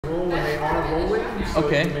roll when they are rolling, so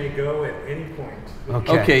Okay. you may go at any point.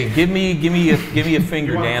 Okay, give me a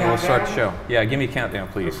finger, Dan. We'll start the show. Yeah, give me a countdown,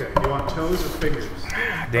 please. Okay, you want toes or fingers?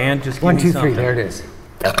 Dan, just give 1, me 2, 3. something. There it is.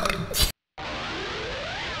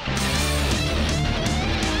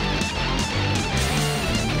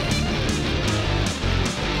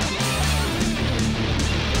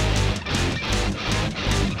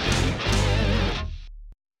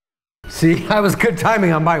 See, I was good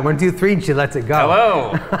timing on mine. 1, 2, 3, and she lets it go.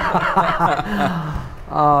 Hello.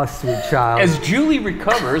 Oh, sweet child. As Julie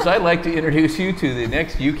recovers, I'd like to introduce you to the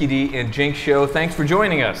next Yuki D and Jinx show. Thanks for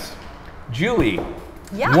joining us. Julie,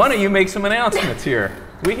 Yes. why don't you make some announcements here?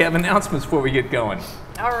 We have announcements before we get going.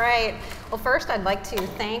 All right. Well, first, I'd like to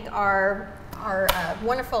thank our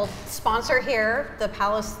wonderful sponsor here, the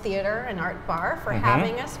Palace Theater and Art Bar, for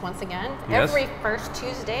having us once again. Yes. Every first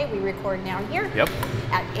Tuesday, we record down here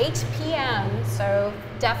at 8 p.m. So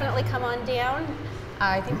definitely come on down.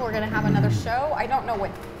 I think we're going to have another show. I don't know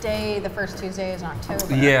what day the first Tuesday is in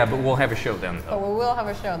October. Yeah, but we'll have a show then. But we will have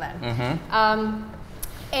a show then.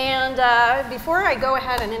 Before I go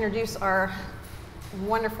ahead and introduce our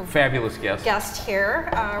wonderful Fabulous guest here,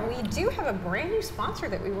 we do have a brand new sponsor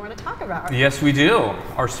that we want to talk about. Yes, we do.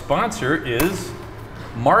 Our sponsor is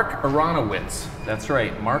Mark Aronowitz. That's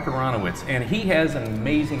right, Mark Aronowitz. And he has an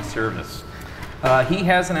amazing service. He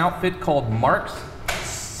has an outfit called Mark's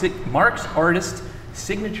Artist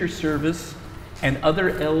Signature Service and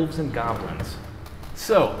Other Elves and Goblins.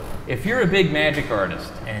 So, if you're a big magic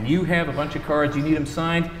artist and you have a bunch of cards, you need them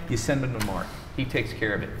signed, you send them to Mark. He takes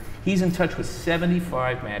care of it. He's in touch with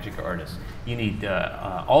 75 magic artists. You need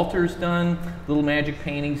altars done, little magic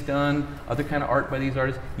paintings done, other kind of art by these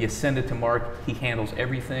artists. You send it to Mark. He handles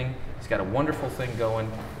everything. He's got a wonderful thing going,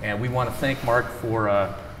 and we want to thank Mark for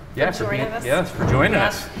joining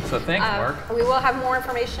us. So thanks, Mark. We will have more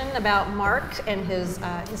information about Mark and his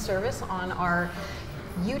service on our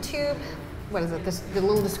YouTube. What is it? The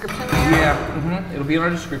little description there? Yeah, it'll be in our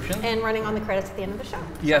description. And running on the credits at the end of the show.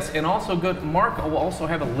 Yes, and also Mark will also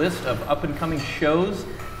have a list of up and coming shows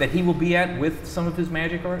that he will be at with some of his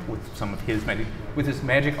magic artist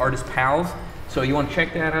pals. So you want to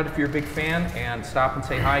check that out if you're a big fan, and stop and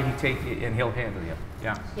say hi. And he'll handle you.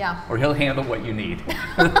 Yeah. Or he'll handle what you need,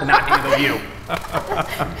 not handle you.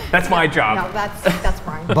 That's my job. No, that's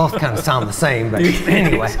Brian. Both kind of sound the same, but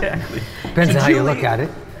anyway. Exactly. Depends on how you look at it.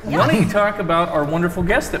 Why don't you talk about our wonderful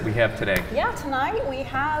guest that we have today? Yeah, tonight we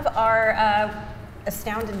have our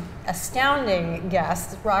astounding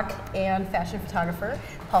guest, rock and fashion photographer,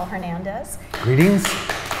 Paul Hernandez. Greetings.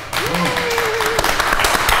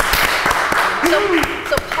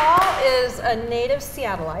 So Paul is a native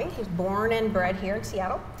Seattleite. He's born and bred here in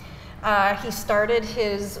Seattle. He started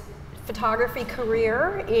his photography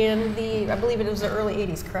career in I believe it was the early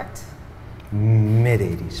 80s, correct?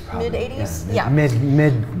 Mid-80s, probably. Mid-80s? Yeah.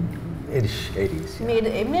 Mid-ish 80s. Yeah.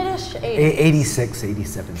 Mid-ish 80s. 86,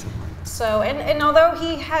 87, something like that. So, and although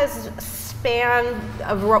he has spanned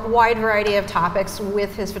a wide variety of topics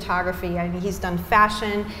with his photography, I mean, he's done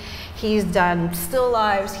fashion, he's done still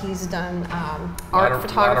lives, he's done art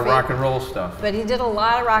photography. A lot of rock and roll stuff. But he did a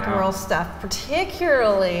lot of rock and roll stuff,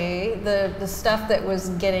 particularly the stuff that was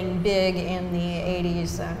getting big in the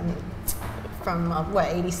 80s, from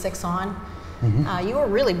 86 on. You were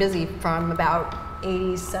really busy from about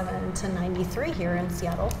 87 to 93 here in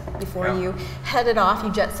Seattle before you headed off.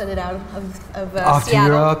 You jet set it out of off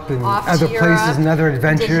Seattle. To Europe and other places and other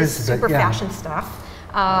adventures. Did his super fashion stuff.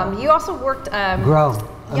 You also worked... growth.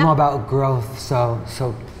 I'm all about growth. So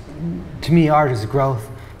to me, art is growth.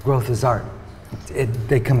 Growth is art.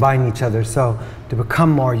 They combine each other. So to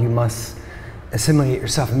become more, you must assimilate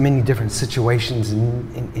yourself in many different situations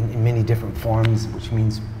and in many different forms, which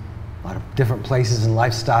means a lot of different places and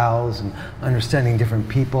lifestyles and understanding different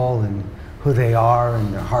people and who they are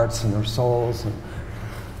and their hearts and their souls and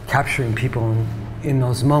capturing people in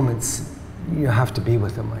those moments. You have to be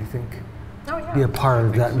with them, I think. Oh, yeah. Be a part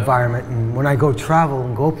of that environment. And when I go travel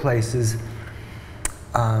and go places,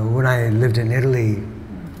 when I lived in Italy,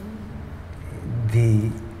 the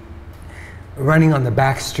running on the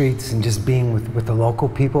back streets and just being with the local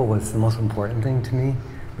people was the most important thing to me,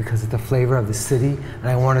 because it's the flavor of the city, and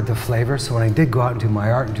I wanted the flavor. So when I did go out and do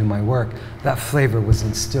my art and do my work, that flavor was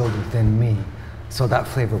instilled within me. So that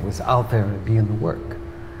flavor was out there and it'd be in the work.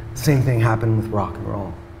 Same thing happened with rock and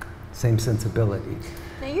roll. Same sensibility.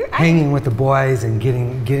 Hanging with the boys and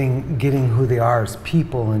getting who they are as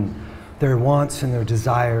people and their wants and their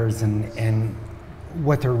desires and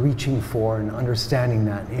what they're reaching for, and understanding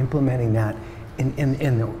that, and implementing that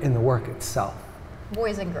in the work itself.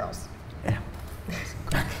 Boys and girls. Yeah.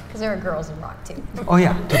 Because there are girls in rock too. Oh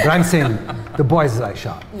yeah, but I'm saying the boys that I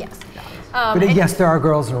shot. Yes. But yes, there are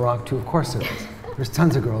girls in rock too. Of course there is. There's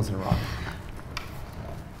tons of girls in rock.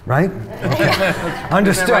 Right? Okay.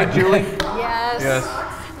 Understood. Right, Julie? Yes. Yes.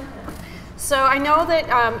 So I know that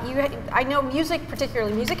I know music,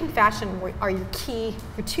 particularly music and fashion, are your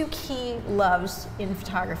two key loves in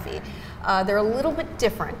photography. They're a little bit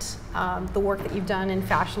different, the work that you've done in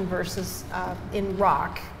fashion versus in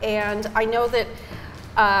rock. And I know that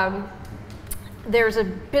there's a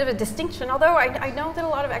bit of a distinction, although I know that a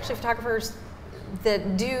lot of actually photographers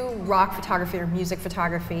that do rock photography or music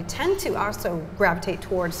photography tend to also gravitate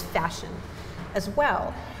towards fashion as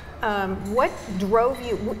well. What drove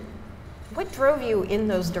you in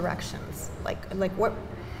those directions? Like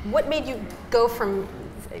what made you go from,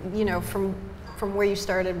 you know, from where you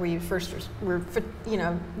started, where you first were, you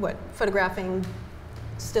know, photographing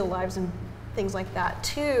still lives and things like that,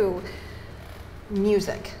 to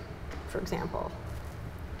music, for example?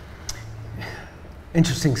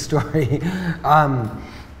 Interesting story.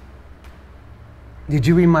 Did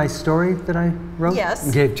you read my story that I wrote?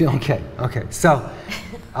 Yes. Okay. So,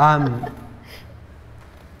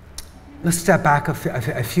 let's step back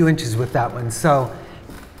a few inches with that one. So,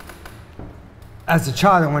 as a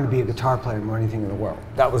child, I wanted to be a guitar player more than anything in the world.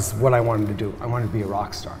 That was what I wanted to do. I wanted to be a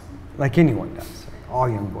rock star, like anyone does. All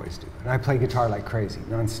young boys do. And I play guitar like crazy,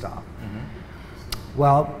 nonstop. Mm-hmm.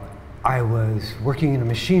 Well, I was working in a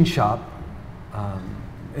machine shop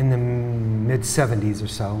in the mid-'70s or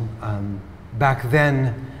so. Back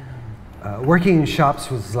then, working in shops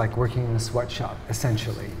was like working in a sweatshop,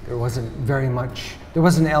 essentially. There wasn't very much, there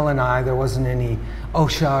wasn't L&I, there wasn't any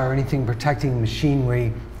OSHA or anything protecting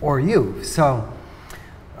machinery or you. So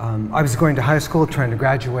I was going to high school, trying to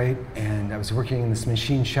graduate, and I was working in this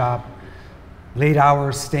machine shop, late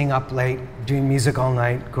hours, staying up late, doing music all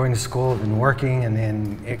night, going to school and working, and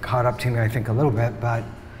then it caught up to me, I think, a little bit, but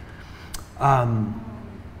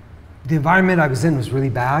the environment I was in was really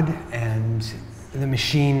bad, and the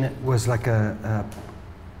machine was like it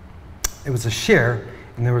was a shear,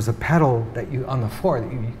 and there was a pedal that you, on the floor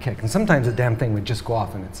that you kick, and sometimes the damn thing would just go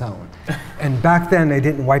off on its own. And back then they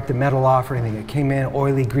didn't wipe the metal off or anything. It came in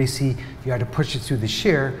oily, greasy, you had to push it through the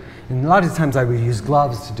shear, and a lot of times I would use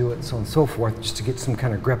gloves to do it and so on and so forth, just to get some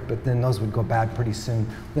kind of grip, but then those would go bad pretty soon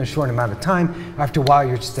in a short amount of time. After a while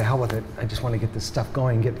you're just to hell with it. I just want to get this stuff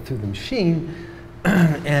going, get it through the machine.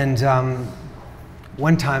 And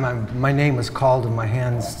one time my name was called and my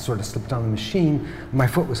hands sort of slipped on the machine. My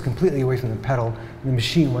foot was completely away from the pedal. The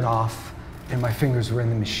machine went off and my fingers were in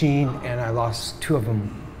the machine, and I lost 2 of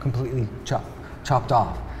them completely chopped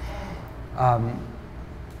off.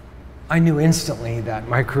 I knew instantly that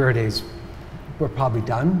my career days were probably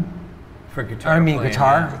done. For guitar playing,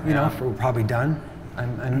 you know, were probably done.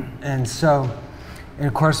 And so, and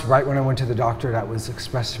of course, right when I went to the doctor, that was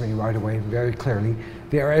expressed to me right away, very clearly.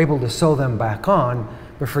 They were able to sew them back on,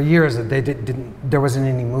 but for years there wasn't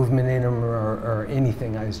any movement in them or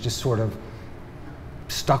anything. I was just sort of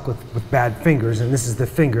stuck with bad fingers, and this is the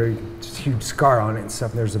finger, just a huge scar on it and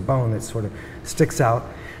stuff. And there's a bone that sort of sticks out.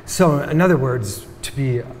 So, in other words, to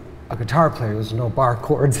be a guitar player, there's no bar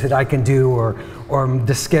chords that I can do, or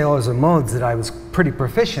the scales or modes that I was pretty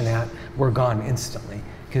proficient at were gone instantly,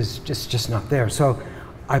 because just not there. So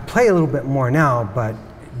I play a little bit more now, but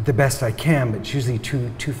the best I can, but it's usually two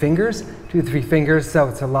to 3 fingers. So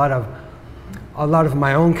it's a lot of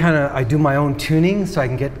my own kind of, I do my own tuning so I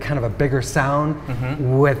can get kind of a bigger sound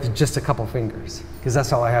with just a couple fingers, because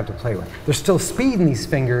that's all I have to play with. There's still speed in these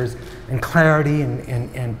fingers, and clarity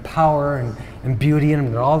and power and beauty in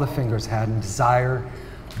them that all the fingers had, and desire,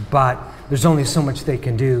 but there's only so much they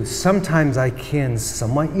can do. Sometimes I can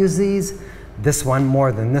somewhat use these, this one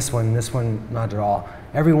more than this one not at all.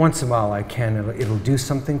 Every once in a while I can, it'll do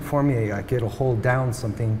something for me, like it'll hold down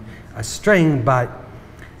something, a string, but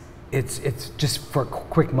it's just for a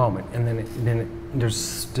quick moment, and then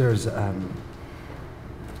there's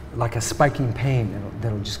like a spiking pain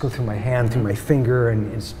that'll just go through my hand, through my finger,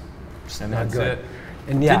 and it's just not good. It.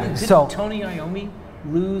 And yeah, didn't Tony Iommi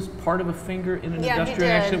lose part of a finger in an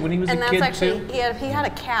industrial accident when he was a kid and that's actually, too? he had a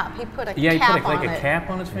cap. He put a cap he put on like it. a cap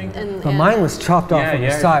on his finger? But mine was chopped off on the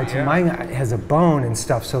side, so yeah. mine has a bone and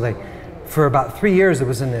stuff. So for about 3 years, it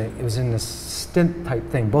was in a stent type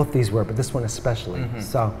thing. Both these were, but this one especially.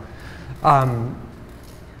 So, I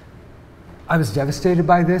was devastated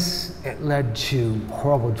by this. It led to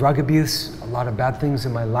horrible drug abuse, a lot of bad things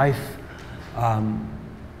in my life.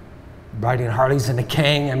 Riding Harleys in a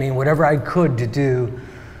Kang, I mean, whatever I could to do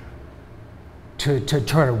to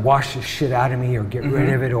try to wash the shit out of me or get rid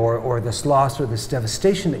of it, or this loss or this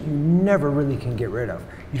devastation that you never really can get rid of.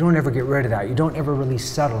 You don't ever get rid of that. You don't ever really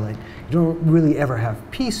settle it. You don't really ever have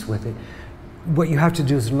peace with it. What you have to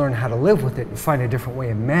do is learn how to live with it and find a different way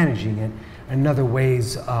of managing it, and other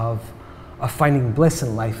ways of finding bliss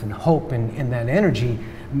in life and hope and that energy.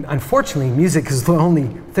 Unfortunately, music is the only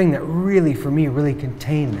thing that really, for me, really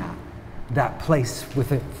contained that place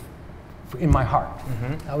with it in my heart.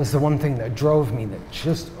 That was the one thing that drove me, that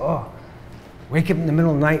just, wake up in the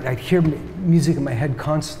middle of the night, I'd hear music in my head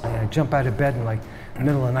constantly, and I'd jump out of bed and like in the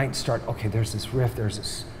middle of the night and start, okay, there's this riff, there's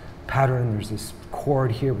this pattern, there's this chord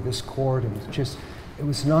here with this chord, and it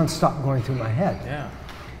was nonstop going through my head. Yeah.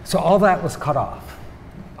 So all that was cut off.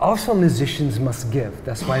 Also, musicians must give.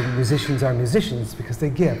 That's why musicians are musicians, because they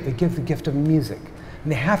give. They give the gift of music,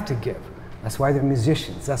 and they have to give. That's why they're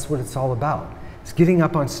musicians. That's what it's all about. It's getting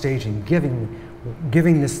up on stage and giving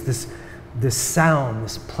this sound,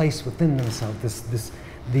 this place within themselves,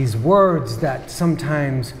 these words that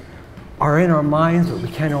sometimes are in our minds, but we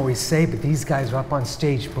can't always say, but these guys are up on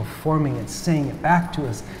stage performing and saying it back to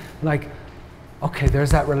us. Like, okay, there's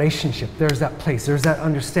that relationship, there's that place, there's that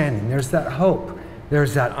understanding, there's that hope,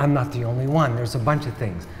 there's that I'm not the only one, there's a bunch of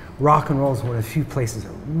things. Rock and roll is one of the few places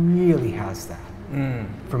that really has that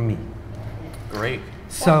for me. Great.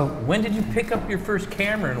 So, when did you pick up your first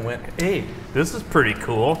camera and went, hey, this is pretty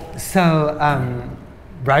cool? So,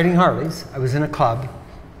 riding Harleys, I was in a club.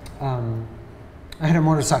 I had a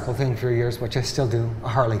motorcycle thing for years, which I still do, a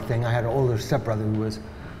Harley thing. I had an older stepbrother who was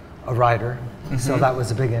a rider, so that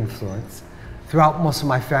was a big influence. Throughout, most of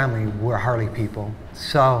my family were Harley people.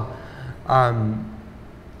 So, one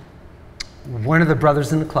of the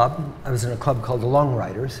brothers in the club, I was in a club called the Long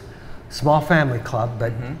Riders, small family club,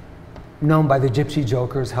 but known by the Gypsy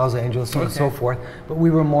Jokers, Hells Angels, so on and so forth. But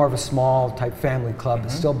we were more of a small type family club,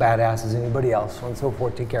 but still badass as anybody else, so on and so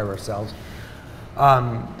forth, take care of ourselves.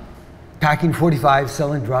 Packing 45,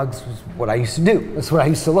 selling drugs was what I used to do. That's what I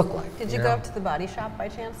used to look like. Did you go up to the body shop by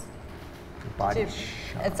chance? Body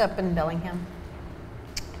shop. It's up in Bellingham.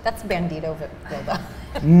 That's Bandito Vilda.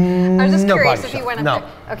 I was just No curious body if you shop. went up No.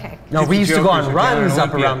 there. Okay. No, we used to go on runs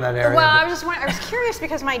up around that area. Well, I was curious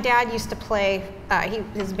because my dad used to play.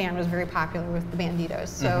 His band was very popular with the Banditos,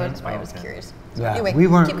 so that's why I was curious. Yeah, Anyway, we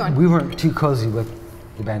keep going. weren't too cozy with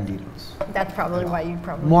the Banditos. That's probably why you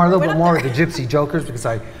probably A little bit more with the Gypsy Jokers, because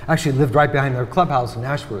I actually lived right behind their clubhouse in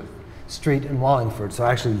Ashworth Street in Wallingford, so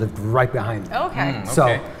I actually lived right behind them. Okay.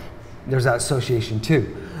 So there's that association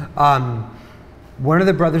too. One of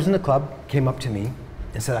the brothers in the club came up to me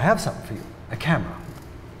and said, I have something for you, a camera.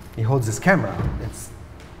 He holds this camera out. It's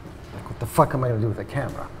like, what the fuck am I gonna do with a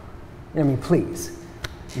camera? I mean, please,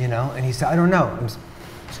 you know? And he said, I don't know, I'm just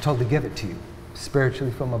told to give it to you,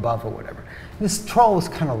 spiritually from above or whatever. And this troll was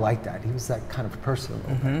kind of like that. He was that kind of person a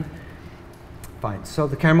little bit. Fine, so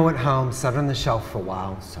the camera went home, sat on the shelf for a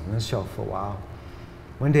while,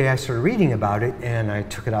 One day I started reading about it, and I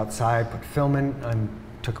took it outside, put film in, and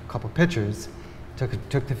took a couple pictures,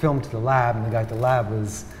 took the film to the lab, and the guy at the lab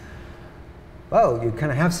was, oh, you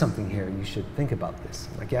kind of have something here. You should think about this.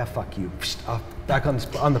 I'm like, yeah, fuck you. Back on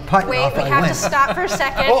the putt. Wait, off we I have went. to stop for a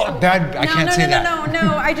second. Oh, Dad, I can't say that.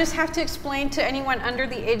 No. I just have to explain to anyone under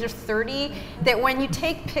the age of 30 that when you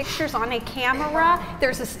take pictures on a camera,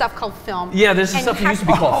 there's this stuff called film. Yeah, there's this stuff that used to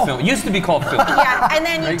be called film. It used to be called film. Yeah, and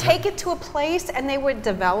then you take it to a place and they would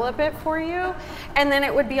develop it for you, and then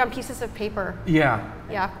it would be on pieces of paper. Yeah.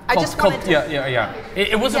 Yeah, I just wanted to. Yeah.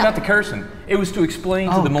 It wasn't about the cursing. It was to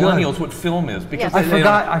explain to the millennials what film is. Because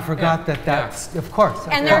Yes. I forgot that's, of course.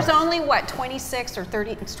 And there's only, what, 26 or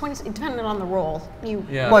 30, it's 20, depending on the role. You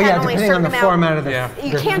Well, yeah, only a depending on certain the amount. format of the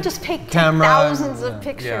You can't just take camera. thousands of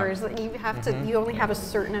pictures. You have to, you only have a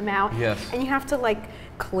certain amount. Yes. And you have to like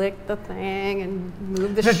click the thing and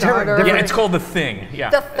move the There's shutter. Yeah, it's called the thing. Yeah.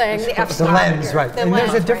 The thing, the The f-stop lens, here. right. The And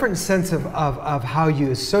lens, there's a different sense of how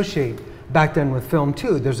you associate back then with film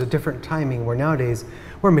too. There's a different timing where nowadays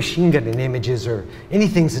we're machine gunning images or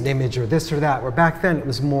anything's an image or this or that, where back then it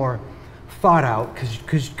was more thought out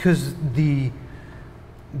because the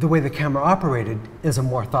way the camera operated is a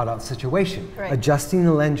more thought out situation. Right. Adjusting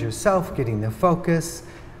the lens yourself, getting the focus,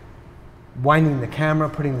 winding the camera,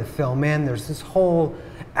 putting the film in. There's this whole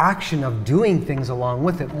action of doing things along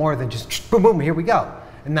with it more than just boom, boom, here we go.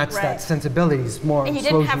 And that's Right. that sensibility is more And you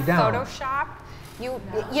slows didn't have you down. Photoshop.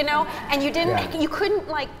 You know, and you didn't. You couldn't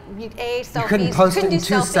like selfies. couldn't post it do in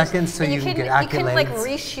 2 selfies, seconds so and you can get You couldn't like accolades.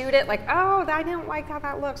 reshoot it. Like, oh, I didn't like how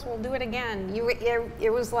that looks. We'll do it again.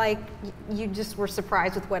 It was like you just were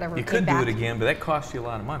surprised with whatever. You came could do back. it again, but that costs you a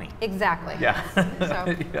lot of money. Exactly. Yeah.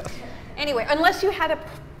 So, Yeah. anyway, unless you had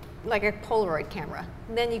like a Polaroid camera.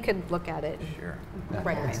 Then you could look at it Sure.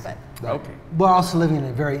 right away. But Okay. We're also living in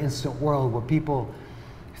a very instant world where people,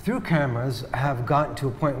 through cameras, have gotten to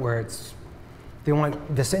a point where they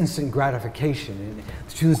want this instant gratification. And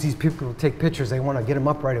as soon as these people take pictures, they want to get them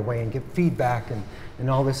up right away and get feedback and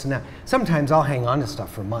all this and that. Sometimes I'll hang on to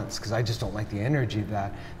stuff for months because I just don't like the energy of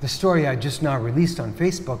that. The story I just now released on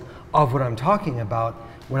Facebook of what I'm talking about,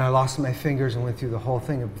 when I lost my fingers and went through the whole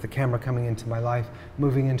thing of the camera coming into my life,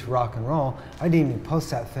 moving into rock and roll, I didn't even post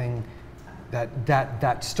that thing,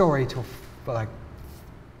 that story till like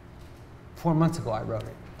 4 months ago I wrote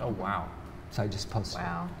it. Oh, wow. So I just posted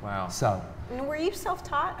wow. it. Wow. So And were you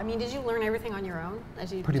self-taught? I mean, did you learn everything on your own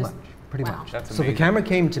as you pretty just, much, pretty wow. much. That's So the amazing. camera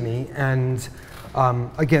came to me, and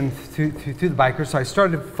again through the bikers. So I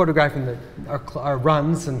started photographing our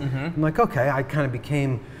runs, and I'm like, okay, I kind of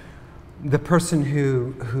became the person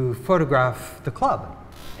who photographed the club,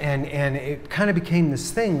 and it kind of became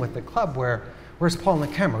this thing with the club where where's Paul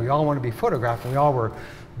and the camera? We all want to be photographed, and we all were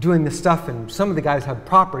doing this stuff, and some of the guys had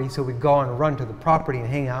property, so we'd go on a run to the property and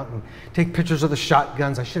hang out and take pictures of the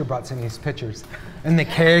shotguns. I should have brought some of these pictures. And the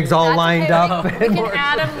kegs all That's lined okay, up. We can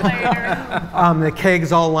add them later. The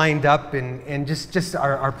kegs all lined up, and just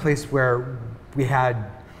our place where we had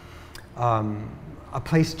a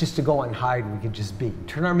place just to go and hide. We could just be.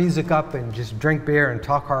 Turn our music up and just drink beer and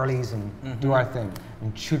talk Harleys and do our thing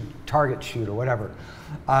and target shoot or whatever.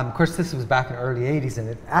 Of course, this was back in the early 80s,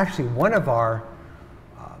 and actually one of our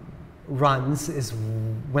runs is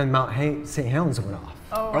when Mount St. Helens went off.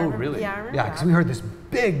 Oh, Oh, really? Yeah, I remember Yeah, that. because we heard this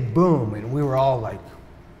big boom, and we were all like,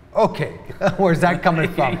 okay, where's that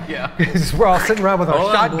coming from? Yeah. Because we're all sitting around with our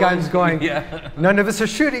Hold on, shotguns boys. going, Yeah. none of us are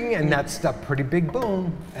shooting, and that's a pretty big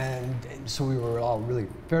boom. And so we were all really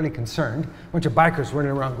fairly concerned. A bunch of bikers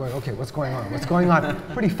running around going, okay, what's going on? What's going on?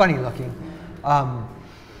 Pretty funny looking.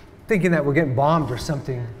 Thinking that we're getting bombed or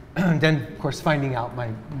something. And then, of course, finding out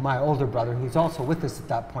my older brother, who's also with us at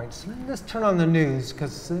that point, so let's turn on the news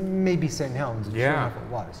because maybe St. Helens. And sure enough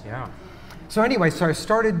it was. Yeah. So anyway, so I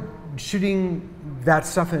started shooting that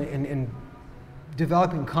stuff and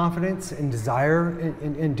developing confidence and desire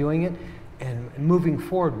in doing it and moving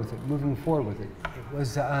forward with it. It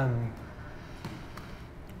was,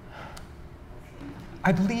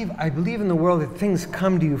 I believe in the world that things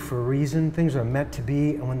come to you for a reason. Things are meant to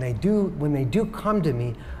be, and when they do come to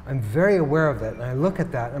me, I'm very aware of that. And I look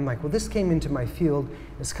at that, and I'm like, well, this came into my field.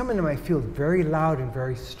 It's come into my field very loud and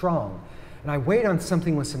very strong. And I wait on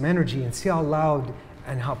something with some energy and see how loud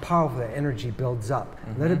and how powerful that energy builds up.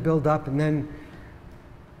 Let it build up, and then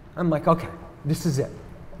I'm like, okay, this is it.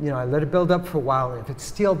 You know, I let it build up for a while, and if it's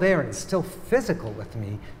still there and it's still physical with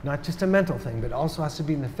me, not just a mental thing, but also has to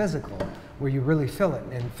be in the physical, where you really feel it.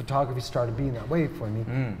 And photography started being that way for me,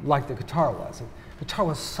 like the guitar was. The guitar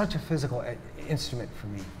was such a physical instrument for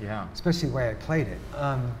me, Yeah. especially the way I played it.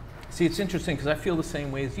 See, it's interesting because I feel the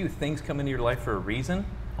same way as you. Things come into your life for a reason.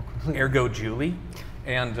 Completely. Ergo Julie,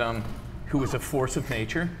 and who is a force of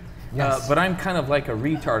nature. Yes. But I'm kind of like a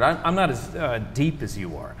retard. I'm not as deep as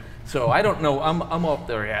you are. So I don't know, I'm up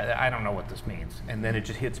there, I don't know what this means. And then it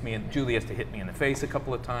just hits me, and Julie has to hit me in the face a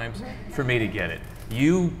couple of times for me to get it.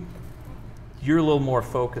 You're a little more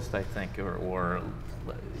focused, I think, or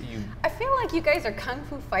you... I feel like you guys are kung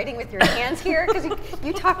fu fighting with your hands here because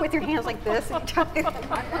you talk with your hands like this and you talk with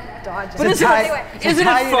dodging. But It's Anyway, isn't it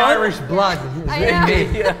Italian fun? Irish blood I is in know.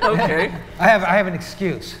 me. Yeah, okay, I have an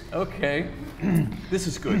excuse. okay. This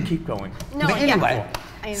is good, keep going. no, But yeah. anyway,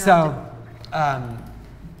 I know. so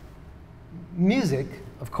music,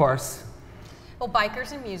 of course, Well,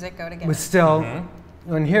 bikers and music go together. was still,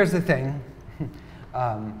 and here's the thing,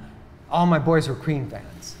 all my boys were Queen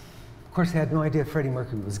fans. Of course, they had no idea Freddie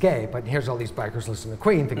Mercury was gay, but here's all these bikers listening to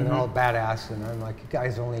Queen, thinking they're all badass, and I'm like, you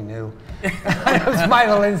guys only knew. It was my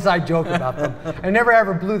little inside joke about them. I never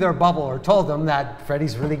ever blew their bubble or told them that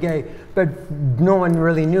Freddie's really gay, but no one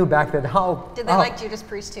really knew back then how. Did they like Judas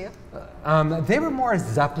Priest too? They were more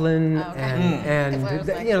Zeppelin, Oh, okay. and That's what I was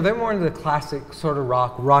like. you know, they're more into the classic sort of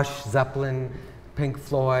rock, Rush, Zeppelin, Pink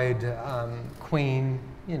Floyd, Queen,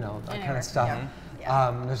 you know, that kind of stuff. Yeah.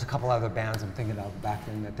 There's a couple other bands I'm thinking of back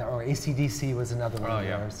then, or AC/DC was another one of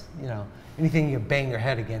yeah. theirs. You know, anything you bang your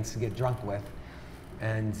head against to get drunk with,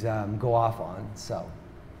 and go off on. So.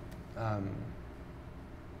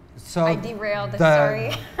 So I derailed,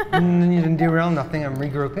 sorry. You didn't derail nothing. I'm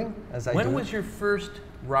regrouping as I do. When was your first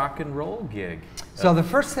rock and roll gig? So the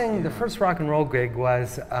first rock and roll gig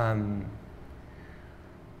was, I'm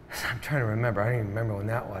trying to remember. I don't even remember when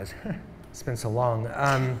that was. It's been so long.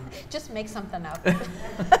 Just make something up.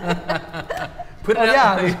 Put it Oh out.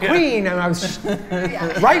 yeah, it was Queen, and I was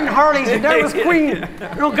riding Harleys, and there was Queen.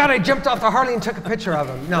 Oh God, I jumped off the Harley and took a picture of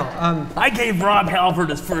him. No, I gave Rob Halford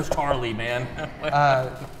his first Harley, man.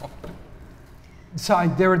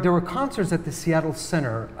 so there were concerts at the Seattle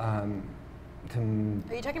Center. Are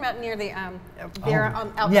you talking about near the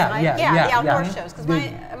outside? Yeah, the outdoor yeah. shows. Because There-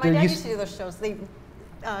 my there dad used- used to do those shows.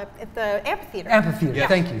 At the amphitheater. Amphitheater, Yeah.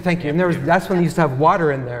 thank you. And that's when they used to have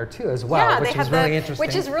water in there too, as well, Yeah, which they was have really interesting.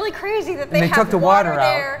 Which is really crazy that they they took have the water out.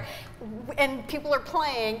 there, and people are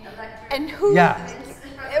playing, and who? Yeah.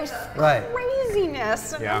 It was Right.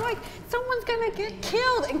 craziness. And Yeah. I'm like, someone's gonna get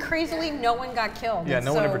killed, and crazily, no one got killed. Yeah, And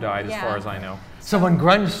no one so, ever died, as yeah. far as I know. So when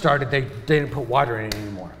grunge started, they didn't put water in it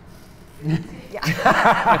anymore.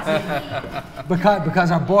 Yeah.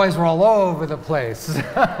 because our boys were all over the place,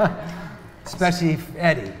 especially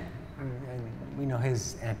Eddie. And we know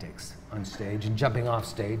his antics on stage and jumping off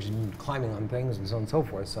stage and climbing on things and so on and so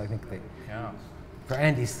forth. So I think for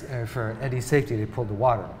Eddie's safety, they pulled the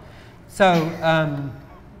water. So,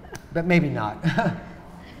 but maybe not.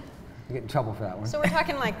 You get in trouble for that one. So we're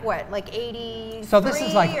talking like what, like 80? So this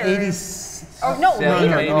is like 80. Oh no,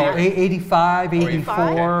 later. 85, 84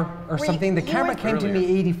 85? or Were something. The you camera went came to me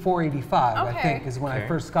 84, 85, I Okay. think, is when I Okay.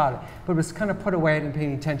 first got it. But it was kind of put away. I didn't pay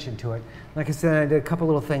any attention to it. Like I said, I did a couple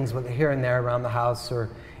little things with it here and there around the house. And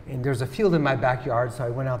there's a field in my backyard, so I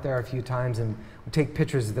went out there a few times and would take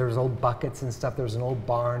pictures. There was old buckets and stuff. There was an old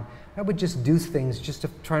barn. I would just do things just to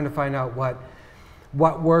trying to find out what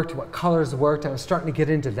worked, what colors worked. I was starting to get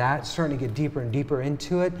into that, starting to get deeper and deeper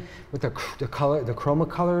into it with the color, the chroma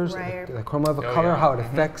colors, Right. the chroma of a Oh, color, yeah. how it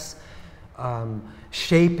affects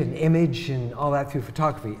shape and image and all that through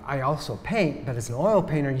photography. I also paint, but as an oil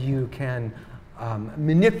painter, you can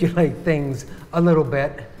manipulate things a little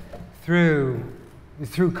bit through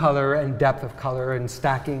color and depth of color and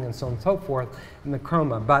stacking and so on and so forth in the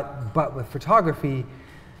chroma. But with photography,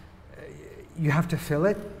 you have to fill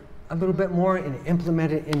it a little bit more and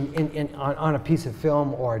implement it on a piece of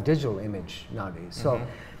film or a digital image nowadays. So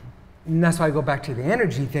and that's why I go back to the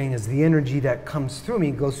energy thing, is the energy that comes through me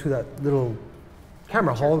goes through that little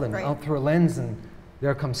camera hole and Right. out through a lens, and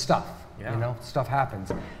there comes stuff. Yeah. You know, stuff happens.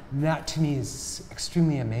 And that to me is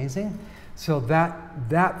extremely amazing. So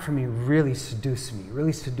that for me really seduced me,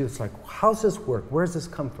 like, how's this work? Where's this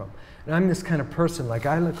come from? And I'm this kind of person, like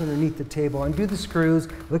I look underneath the table, undo the screws,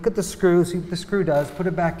 look at the screw, see what the screw does, put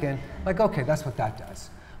it back in, like, okay, that's what that does.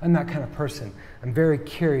 I'm that kind of person. I'm very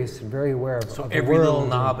curious and very aware of, So of every the little world.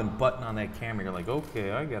 knob and button on that camera, you're like, okay,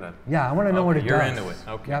 I gotta. Yeah, I want to know what it You're does. into it.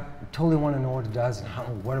 Okay. Yep, totally want to know what it does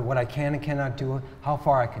and what I can and cannot do, how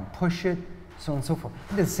far I can push it, so on and so forth.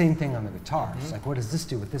 I did the same thing on the guitar. It's like, what does this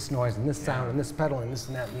do with this noise and this sound and this pedal and this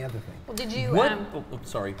and that and the other thing? Well, did you? What?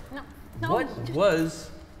 Sorry. No. What was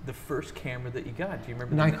the first camera that you got? Do you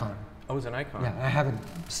remember? Nikon. Oh, it was a Nikon. Yeah, I haven't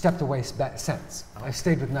stepped away since. I've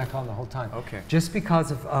stayed with Nikon the whole time. Okay. Just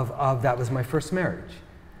because of that was my first marriage,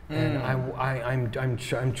 and I'm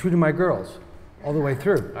true to my girls, all the way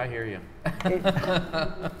through. I hear you.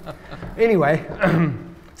 Anyway,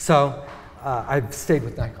 so I've stayed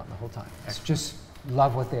with Nikon the whole time. I just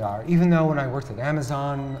love what they are. Even though when I worked at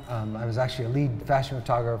Amazon, I was actually a lead fashion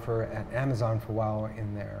photographer at Amazon for a while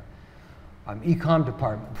in their e-com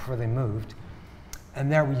department before they moved. And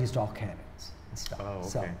there we used all Canons and stuff. Oh, okay.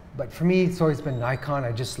 So, but for me, it's always been Nikon.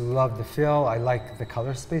 I just love the feel. I like the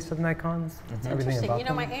color space of Nikons. It's everything Interesting. about You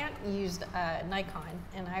know, them. my aunt used Nikon,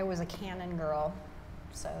 and I was a Canon girl.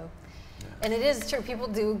 So, and it is true. People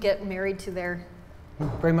do get married to their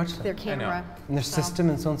Very much so. camera And their so. system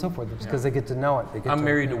and so on and so forth, because they get to know it. They get I'm to,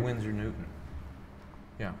 married to you know. Winsor Newton.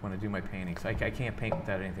 Yeah, when I do my paintings, I can't paint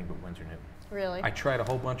without anything but Winsor Newton. Really? I tried a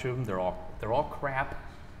whole bunch of them. They're all crap.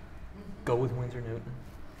 Go with Winsor Newton.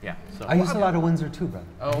 Yeah. So. I use a lot of Windsor too, brother.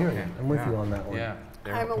 Oh, I hear okay. you. I'm with Yeah. you on that one. Yeah.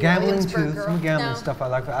 I'm a Gambling Williamsburg too, girl. some gambling No. stuff I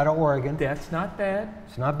like, out of Oregon. That's not bad.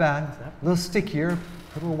 It's not bad. A little stickier,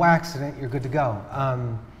 put a little wax in it, you're good to go.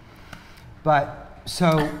 But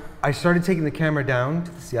so I started taking the camera down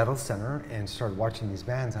to the Seattle Center and started watching these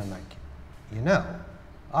bands. I'm like,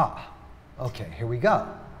 okay, here we go.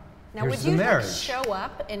 Now, Here's would the you like, marriage. show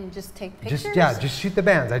up and just take pictures? Just shoot the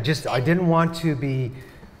bands. I didn't want to be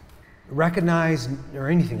recognized or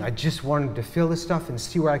anything. I just wanted to feel the stuff and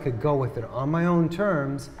see where I could go with it on my own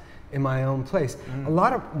terms, in my own place. A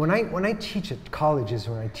lot of when I teach at colleges,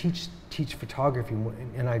 when I teach photography,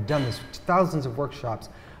 and I've done this thousands of workshops,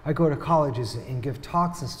 I go to colleges and give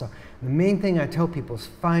talks and stuff. The main thing I tell people is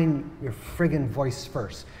find your friggin' voice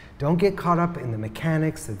first. Don't get caught up in the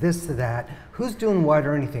mechanics, the this, the that, who's doing what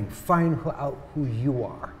or anything. Find out who you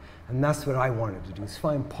are. And that's what I wanted to do, is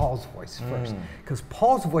find Paul's voice first. Because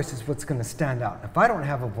Paul's voice is what's gonna stand out. If I don't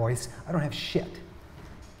have a voice, I don't have shit.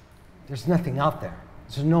 There's nothing out there.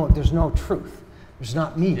 There's no truth. There's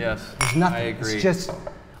not me. Yes, there's nothing. I agree. It's just,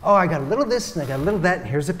 oh, I got a little this and I got a little that, and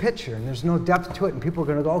here's a picture, and there's no depth to it, and people are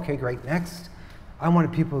gonna go, okay, great, next. I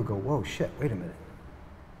wanted people to go, whoa, shit, wait a minute.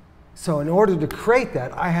 So in order to create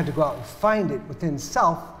that, I had to go out and find it within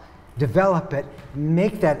self, develop it,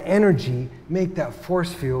 make that energy, make that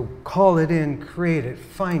force field, call it in, create it,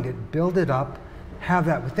 find it, build it up, have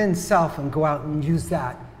that within self, and go out and use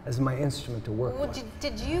that as my instrument to work with.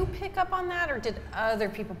 Did you pick up on that, or did other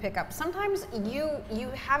people pick up? Sometimes you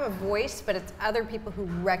have a voice, but it's other people who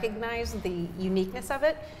recognize the uniqueness of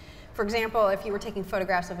it. For example, if you were taking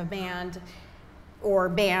photographs of a band or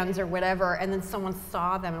bands or whatever, and then someone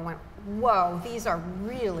saw them and went, whoa, these are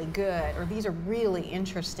really good, or these are really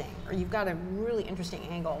interesting, or you've got a really interesting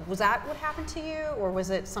angle. Was that what happened to you, or was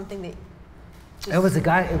it something that just... It was a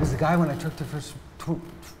guy when I took the first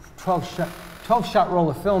 12-shot roll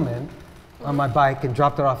of film in on my bike and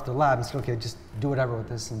dropped it off at the lab and said, okay, just do whatever with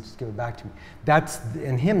this and just give it back to me.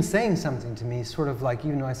 And him saying something to me, sort of like,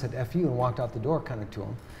 even though I said F you and walked out the door kind of to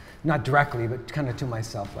him, not directly, but kind of to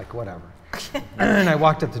myself, like whatever. And I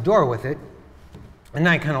walked up the door with it, and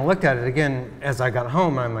I kind of looked at it again as I got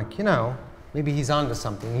home, and I'm like, you know, maybe he's onto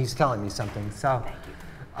something, he's telling me something. So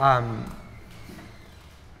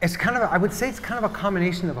it's kind of, I would say it's kind of a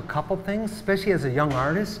combination of a couple things, especially as a young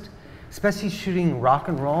artist, especially shooting rock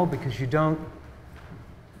and roll, because you don't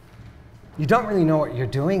really know what you're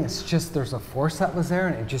doing. It's just there's a force that was there,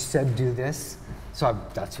 and it just said do this. So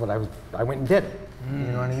that's what I went and did it. You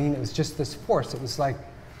know what I mean? It was just this force. It was like,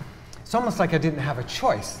 it's almost like I didn't have a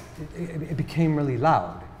choice. It became really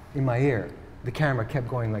loud in my ear. The camera kept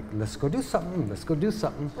going like, let's go do something, let's go do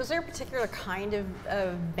something. Was there a particular kind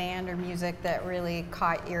of band or music that really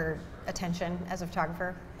caught your attention as a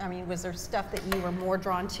photographer? I mean, was there stuff that you were more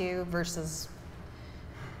drawn to versus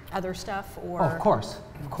other stuff, or? Oh, of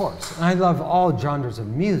course. And I love all genres of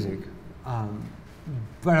music,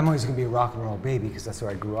 but I'm always gonna be a rock and roll baby because that's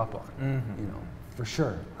what I grew up on, you know, for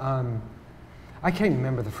sure. I can't even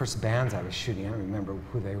remember the first bands I was shooting. I don't remember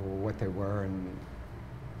who they were, what they were, and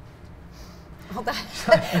well,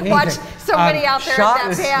 watch somebody out there at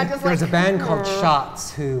that band. Just there's like, a band called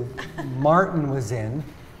Shots who Martin was in.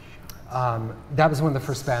 That was one of the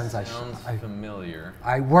first bands I familiar.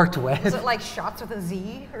 I worked with. Was it like Shots with a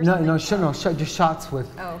Z or something? No, just Shots with.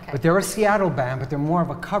 Oh, okay. But they're a Seattle band, but they're more of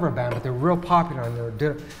a cover band, but they're real popular, and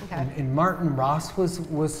they're and Martin Ross was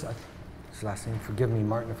his last name. Forgive me,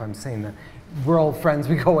 Martin, if I'm saying that. We're old friends.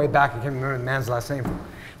 We go way back. I can't remember the man's last name.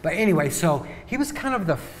 But anyway, so he was kind of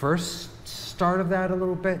the first start of that a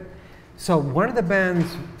little bit. So one of the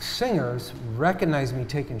band's singers recognized me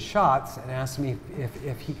taking shots and asked me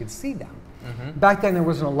if he could see them. Back then there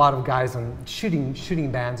wasn't a lot of guys on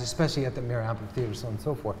shooting bands, especially at the Mirror Amphitheater, so on and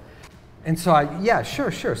so forth. And so yeah,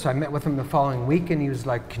 sure. So I met with him the following week, and he was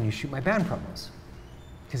like, can you shoot my band promos?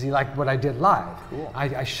 Because he liked what I did live. Cool. I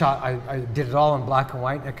did it all in black and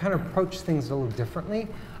white. I kind of approached things a little differently.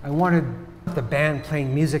 I wanted the band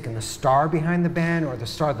playing music and the star behind the band, or the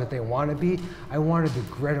star that they want to be. I wanted the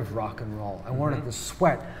grit of rock and roll. I wanted the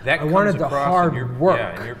sweat. I wanted the hard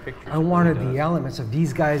work. In your pictures, I wanted the elements of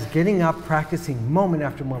these guys getting up, practicing moment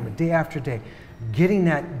after moment, day after day, getting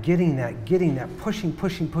that, pushing,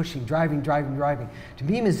 driving. To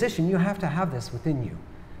be a musician, you have to have this within you,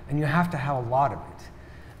 and you have to have a lot of it.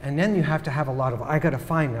 And then you have to have a lot of, I gotta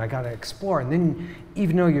find it, I gotta explore. And then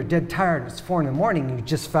even though you're dead tired, it's 4 in the morning, you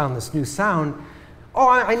just found this new sound, oh,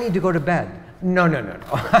 I need to go to bed. No.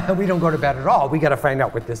 We don't go to bed at all. We gotta find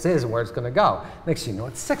out what this is and where it's gonna go. Next thing you know,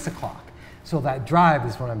 it's 6 o'clock. So that drive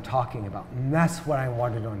is what I'm talking about. And that's what I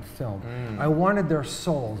wanted on film. I wanted their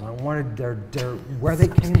souls. I wanted their where they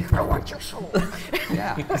came from. I want your soul.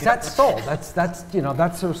 Yeah, that's soul. That's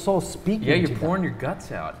their soul speaking. Yeah, you're pouring your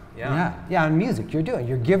guts out. Yeah, and music, you're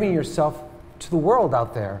giving yourself to the world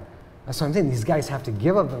out there. That's what I'm saying. These guys have to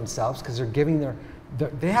give of themselves because they're giving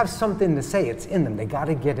they have something to say. It's in them. They got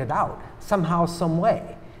to get it out somehow, some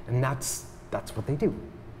way, and that's what they do.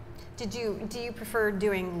 Do you prefer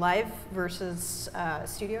doing live versus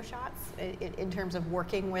studio shots in terms of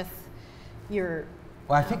working with your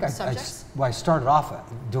Well, I think I started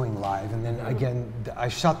off doing live, and then again, I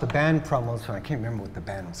shot the band promos, and I can't remember what the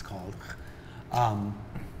band was called.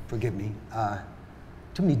 Forgive me.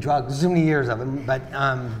 Too many drugs, too many years of them, but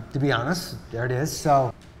to be honest, there it is.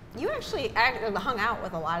 So You actually hung out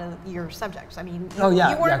with a lot of your subjects. I mean, Oh, yeah,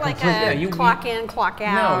 you weren't yeah, like completely. a clock in, clock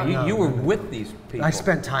out. No, you were with these people. I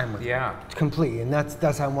spent time with Yeah. them, completely, and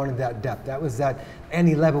that's how I wanted that depth. That was that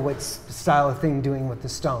Annie Leibovitz style of thing doing with the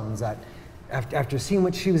Stones. That after seeing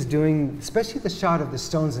what she was doing, especially the shot of the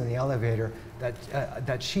Stones in the elevator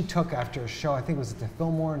that she took after a show, I think it was at the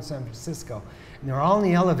Fillmore in San Francisco, and they're all in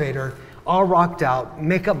the elevator, all rocked out,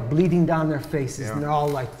 makeup bleeding down their faces, and they're all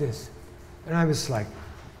like this, and I was like,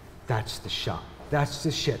 that's the shot. That's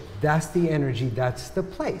the shit. That's the energy. That's the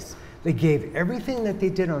place. They gave everything that they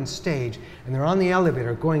did on stage, and they're on the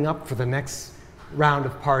elevator going up for the next round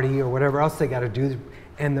of party or whatever else they got to do,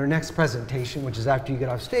 and their next presentation, which is after you get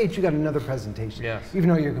off stage, you got another presentation, yes. even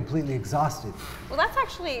though you're completely exhausted. Well, that's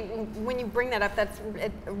actually, when you bring that up, that's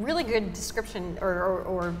a really good description,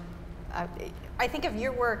 I think of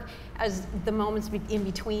your work as the moments in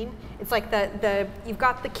between. It's like you've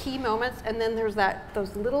got the key moments, and then there's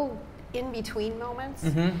those little in-between moments,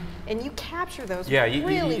 and you capture those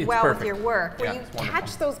really well with your work, where you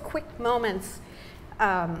catch those quick moments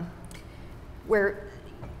where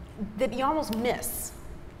that you almost miss,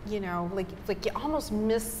 you know, like you almost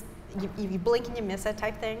miss, you blink and you miss that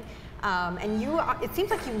type thing, and it seems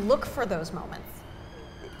like you look for those moments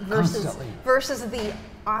versus the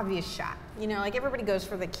obvious shot. You know, like everybody goes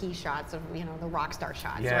for the key shots of, you know, the rock star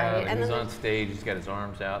shots, right? And he's on stage, he's got his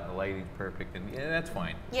arms out, and the lighting's perfect, and that's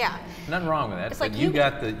fine. Yeah. Nothing wrong with that. It's But like you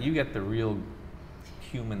got the real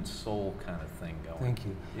human soul kind of thing going. Thank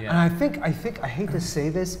you. Yeah. And I think I hate to say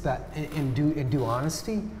this, but in due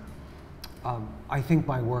honesty, I think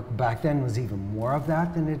my work back then was even more of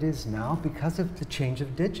that than it is now because of the change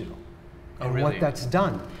of digital and what that's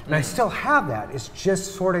done. And I still have that. It's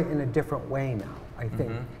just sort of in a different way now, I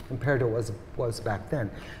think, compared to what was back then.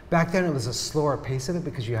 Back then it was a slower pace of it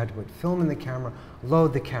because you had to put film in the camera,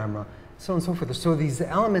 load the camera, so on and so forth. So these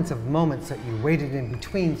elements of moments that you waited in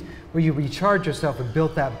between where you recharge yourself and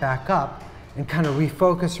built that back up and kind of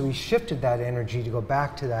refocused or reshifted that energy to go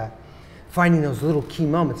back to that, finding those little key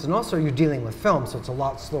moments. And also you're dealing with film, so it's a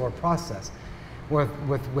lot slower process.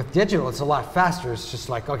 With digital, it's a lot faster. It's just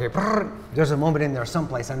like, okay, brrr, there's a moment in there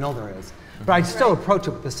someplace, I know there is. But I still approach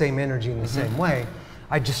it with the same energy in the same way.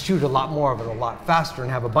 I just shoot a lot more of it a lot faster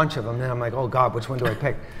and have a bunch of them. Then I'm like, oh God, which one do I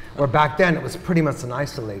pick? Where back then it was pretty much an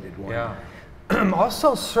isolated one. Yeah.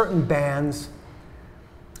 Also, certain bands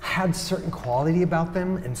had certain quality about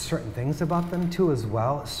them and certain things about them too as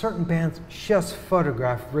well. Certain bands just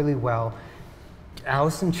photographed really well.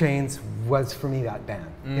 Alice in Chains was for me that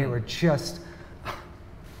band. They were just,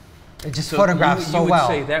 it just photographed so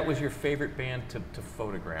well. You would say that was your favorite band to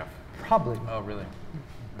photograph? Probably. Oh, really?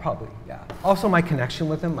 Probably, yeah. Also, my connection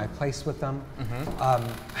with them, my place with them,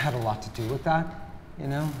 had a lot to do with that, you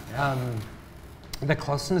know? The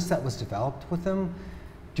closeness that was developed with them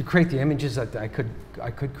to create the images that I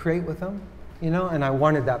could create with them, you know? And I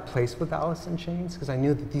wanted that place with Alice in Chains because I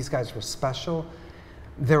knew that these guys were special.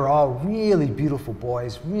 They're all really beautiful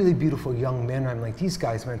boys, really beautiful young men. I'm like, these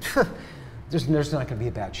guys, man, there's not gonna be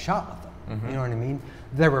a bad shot with them, you know what I mean?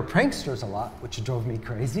 There were pranksters a lot, which drove me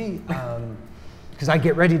crazy. Because I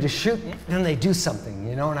get ready to shoot, and then they do something,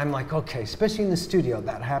 you know, and I'm like, okay, especially in the studio,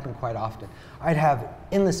 that happened quite often. I'd have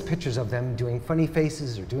endless pictures of them doing funny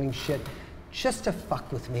faces or doing shit just to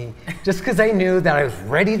fuck with me, just because they knew that I was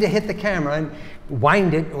ready to hit the camera and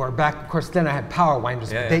wind it, or back, of course, then I had power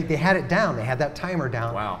winders. They had it down, they had that timer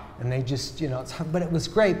down. Wow. And they just, you know, but it was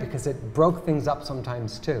great because it broke things up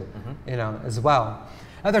sometimes too, you know, as well.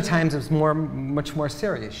 Other times it was much more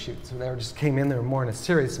serious shoots. So they just came in, they were more in a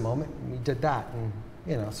serious moment, and we did that. And,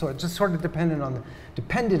 you know, so it just sort of depended on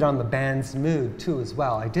the band's mood too as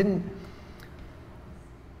well. I didn't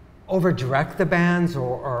over-direct the bands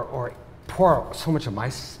or pour so much of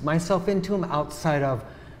myself into them outside of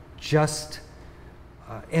just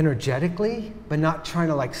energetically, but not trying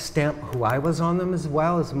to like stamp who I was on them as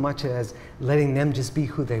well, as much as letting them just be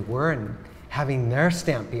who they were and having their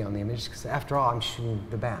stamp be on the image, because after all, I'm shooting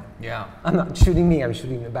the band. Yeah. I'm not shooting me, I'm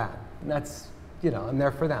shooting the band. And that's, you know, I'm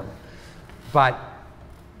there for them. But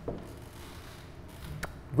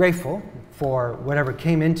grateful for whatever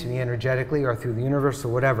came into me energetically or through the universe or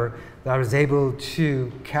whatever, that I was able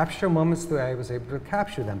to capture moments the way I was able to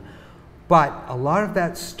capture them. But a lot of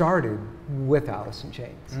that started with Alice in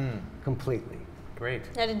Chains, completely. Great.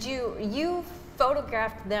 Now, did you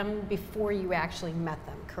photographed them before you actually met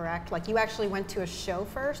them, correct? Like you actually went to a show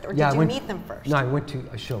first, or did you meet them first? No, I went to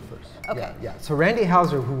a show first. Okay. Yeah. So Randy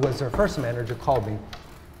Hauser, who was their first manager, called me.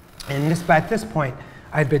 And at this point,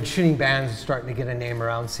 I'd been shooting bands and starting to get a name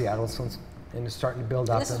around Seattle, and starting to build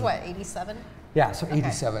up. And this is what, 87? Yeah, so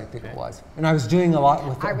 87 I think it was. And I was doing a lot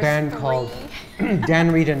with a band called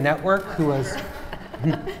Dan Reed and Network, who was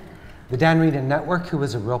the Dan Reed and Network, who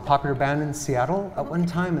was a real popular band in Seattle at one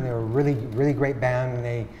time, and they were a really, really great band, and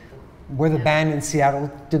they were the band in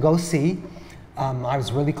Seattle to go see. I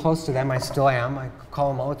was really close to them, I still am, I call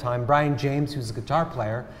them all the time. Brian James, who's a guitar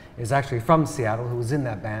player, is actually from Seattle, who was in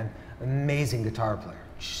that band. Amazing guitar player,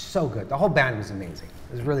 so good. The whole band was amazing.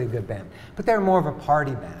 It was really a good band. But they were more of a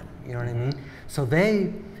party band, you know what I mean? So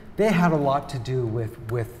they had a lot to do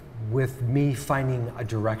with me finding a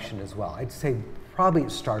direction as well. I'd say probably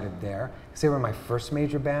it started there, because they were my first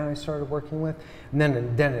major band I started working with, and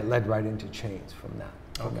then it led right into Chains from that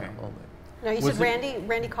moment. No, you said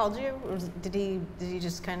Randy called you? Or did he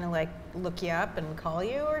just kind of like look you up and call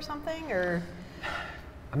you or something, or?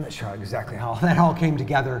 I'm not sure exactly how that all came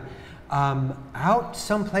together. Out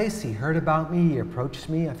someplace, he heard about me, he approached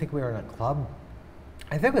me. I think we were in a club.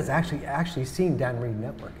 I think it was actually seeing Dan Reed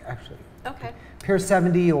Network, actually. Okay. Pier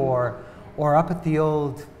 70 or up at the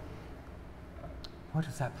old, what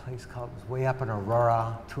is that place called? It was way up in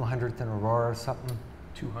Aurora, 200th and Aurora or something.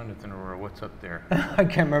 200th and Aurora, what's up there? I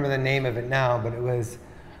can't remember the name of it now, but it was.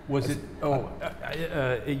 Was it?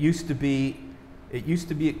 It used to be. It used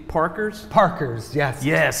to be at Parker's. Parker's, yes.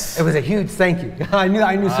 Yes. It was a huge. Thank you. I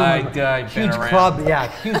knew someone. Huge club.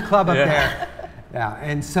 Yeah, huge club up there. Yeah,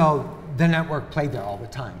 and so the network played there all the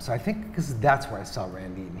time. So I think because that's where I saw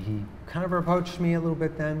Randy, and he kind of approached me a little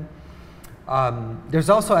bit then. There's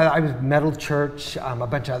also, I was Metal Church, a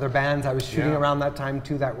bunch of other bands I was shooting around that time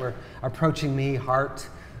too that were approaching me, Heart,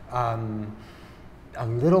 a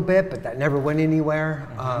little bit, but that never went anywhere.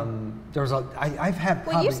 There was I've had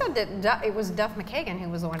probably... Well, you said that it was Duff McKagan who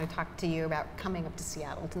was the one who talked to you about coming up to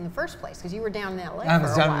Seattle in the first place, because you were down in LA I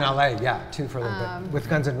was down in LA, too, for a little bit, with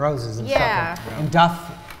Guns N' Roses and stuff. And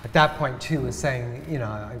Duff, at that point too, was saying, you know,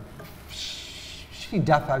 I was shooting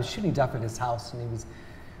Duff at his house, and he was,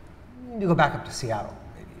 you need to go back up to Seattle,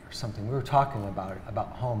 maybe, or something. We were talking about it, about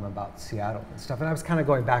home, about Seattle and stuff, and I was kind of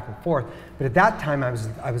going back and forth. But at that time, I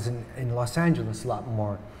was in Los Angeles a lot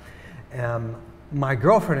more. My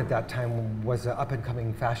girlfriend at that time was an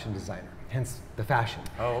up-and-coming fashion designer, hence the fashion.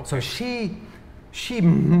 Oh, okay. So she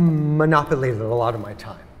monopolized a lot of my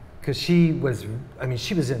time, because she was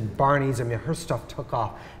in Barney's. I mean, her stuff took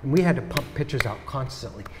off, and we had to pump pictures out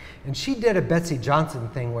constantly. And she did a Betsy Johnson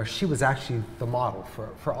thing where she was actually the model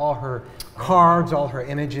for all her cards, all her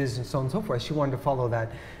images, and so on and so forth. She wanted to follow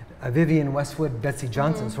that Vivienne Westwood, Betsy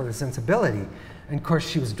Johnson sort of sensibility. And of course,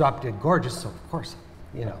 she was drop dead gorgeous, so of course,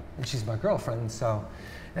 you know, and she's my girlfriend, so.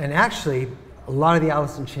 And actually, a lot of the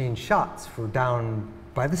Alice in Chains shots were down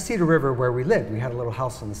by the Cedar River where we lived. We had a little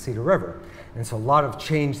house on the Cedar River. And so a lot of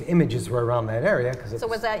Chains images were around that area. So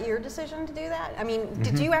was that your decision to do that? I mean,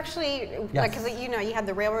 did you actually, like, because you know, you had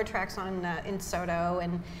the railroad tracks on in Soto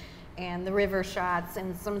and the river shots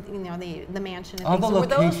and some, you know, the mansion and all things.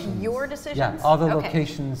 the So locations, were those your decisions? Yeah, all the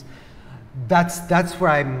locations. That's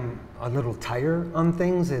where I'm a little tighter on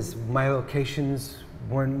things, is my locations.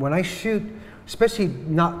 When I shoot, especially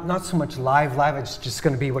not so much live, it's just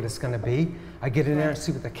going to be what it's going to be. I get in there and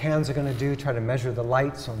see what the cans are going to do, try to measure the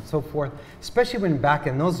lights, so on and so forth. Especially when back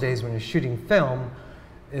in those days when you're shooting film,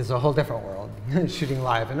 is a whole different world, shooting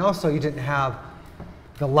live. And also you didn't have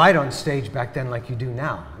the light on stage back then like you do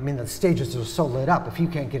now. I mean, the stages are so lit up, if you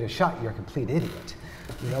can't get a shot, you're a complete idiot.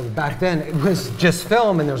 You know, back then it was just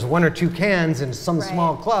film, and there's 1 or 2 cans in some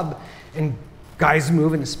small club, and guys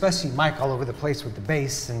moving, especially Mike, all over the place with the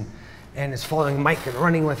bass, and is following Mike and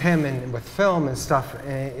running with him and with film and stuff.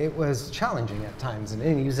 And it was challenging at times.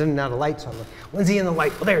 And he was in and out of lights. So I'm like, when's he in the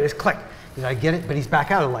light? Well, there it is, click. Did I get it? But he's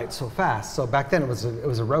back out of light so fast. So back then it was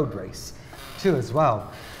a road race too as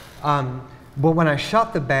well. But when I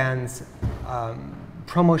shot the band's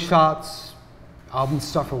promo shots, album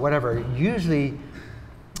stuff or whatever, it usually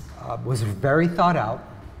was very thought out.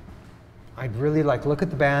 I'd really look at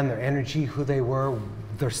the band, their energy, who they were,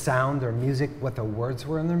 their sound, their music, what the words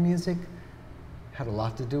were in their music. Had a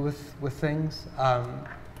lot to do with things.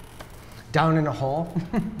 Down in a hole.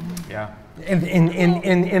 Yeah.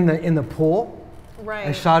 In the pool. Right.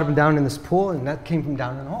 I shot him down in this pool, and that came from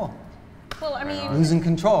down in a hole. Well, I mean, losing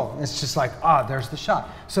control. It's just like, there's the shot.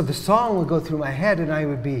 So the song would go through my head, and I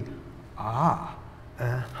would be,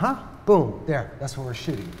 boom, there. That's what we're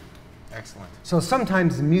shooting. Excellent. So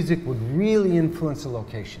sometimes the music would really influence the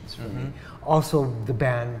locations for me. Also the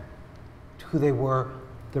band, who they were,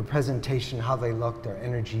 their presentation, how they looked, their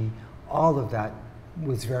energy, all of that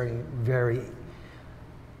was very, very,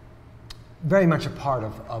 very much a part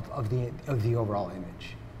of the overall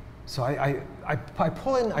image. So I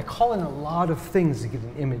call in a lot of things to get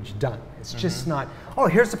an image done. It's just not, oh,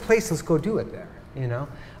 here's a place, let's go do it there. You know,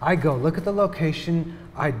 I go look at the location,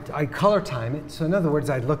 I color time it. So in other words,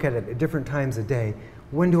 I'd look at it at different times a day.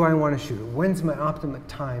 When do I want to shoot it? When's my optimum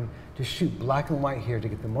time to shoot black and white here to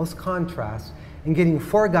get the most contrast, and getting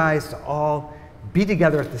 4 guys to all be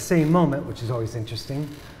together at the same moment, which is always interesting,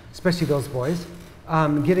 especially those boys.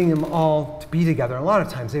 Getting them all to be together. A lot of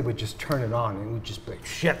times they would just turn it on and it would just be like,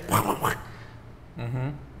 shit.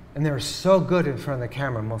 And they were so good in front of the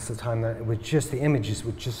camera most of the time that it would just, the images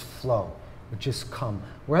would just flow, would just come.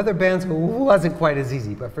 Where other bands it wasn't quite as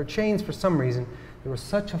easy, but for Chains, for some reason, there was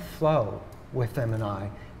such a flow with them and I.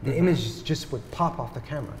 The images just would pop off the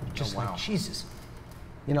camera, just like, Jesus.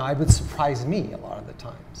 You know, it would surprise me a lot of the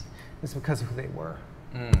times. It's because of who they were,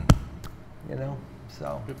 you know?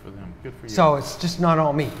 So good for them. Good for you. So it's just not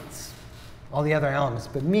all me. It's all the other elements.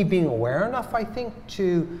 But me being aware enough, I think,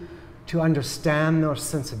 to understand those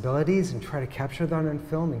sensibilities and try to capture that on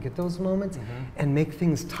film and get those moments and make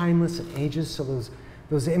things timeless and ages. So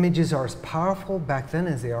those images are as powerful back then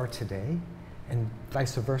as they are today, and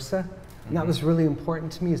vice versa. And that was really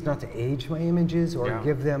important to me, is not to age my images or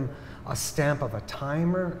give them a stamp of a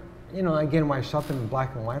timer. You know, again, when I shot them in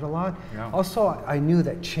black and white a lot. Also, I knew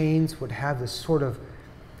that Chains would have this sort of,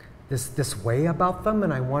 this way about them,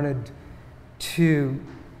 and I wanted to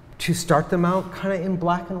start them out kind of in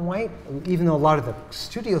black and white, even though a lot of the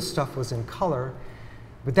studio stuff was in color,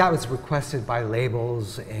 but that was requested by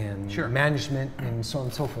labels and management and so on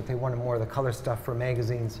and so forth. They wanted more of the color stuff for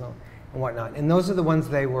magazines and whatnot. And those are the ones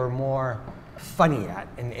they were more funny at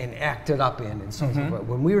and acted up in and so on and so forth.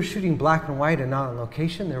 When we were shooting black and white and not on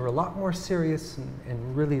location, they were a lot more serious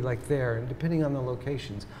and really like there, and depending on the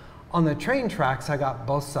locations. On the train tracks, I got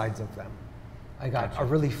both sides of them. I got a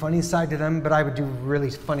really funny side to them, but I would do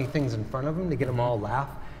really funny things in front of them to get them all laugh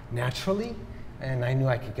naturally, and I knew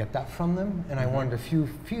I could get that from them. And I wanted a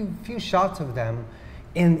few shots of them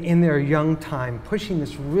in their young time pushing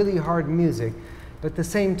this really hard music, but at the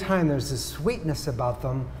same time there's this sweetness about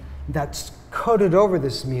them that's coated over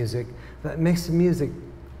this music that makes the music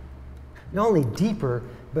not only deeper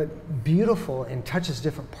but beautiful and touches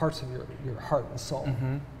different parts of your heart and soul.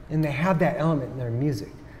 And they have that element in their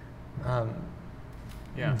music.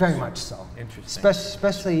 Very much so. Interesting.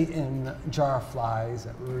 Especially in Jar of Flies,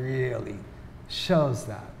 that really shows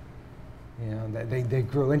that. You know, that they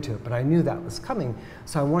grew into it, but I knew that was coming,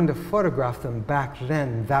 so I wanted to photograph them back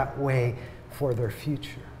then that way for their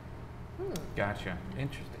future. Gotcha.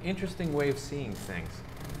 Interesting way of seeing things.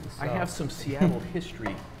 I have some Seattle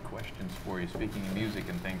history questions for you, speaking of music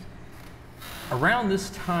and things. Around this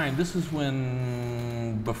time, this is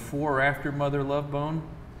when, before or after Mother Love Bone?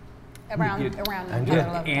 Around Mother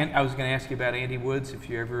Love Bone. And I was going to ask you about Andy Woods, if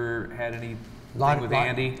you ever had anything with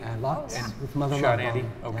Andy. Lots with Mother Love Shot Bone. Andy?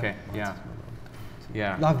 Okay,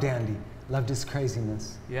 yeah. Loved Andy. Loved his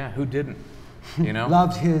craziness. Yeah, who didn't? You know?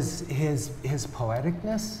 Loved his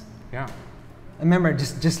poeticness. Yeah. I remember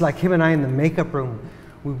just like him and I in the makeup room,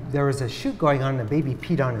 there was a shoot going on and the baby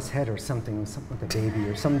peed on his head or something with the baby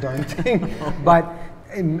or some darn thing.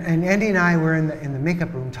 and Andy and I were in the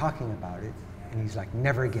makeup room talking about it, and he's like,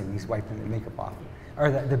 never again. He's wiping the makeup off. Or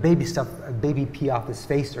the baby stuff, a baby pee off his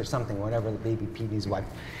face or something, whatever the baby peed, he's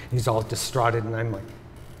wiped. He's all distraughted, and I'm like,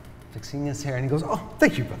 fixing his hair, and he goes, oh,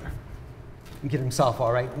 thank you, brother. And get himself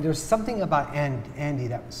all right. And there's something about Andy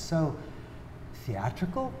that was so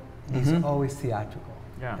theatrical. He's always theatrical.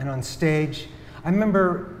 Yeah. And on stage, I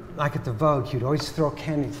remember, like at the Vogue, he'd always throw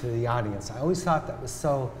candy to the audience. I always thought that was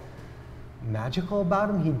so magical about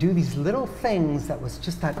him. He'd do these little things that was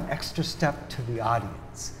just that extra step to the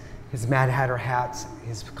audience. His Mad Hatter hats,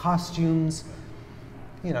 his costumes.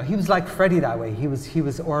 You know, he was like Freddie that way. He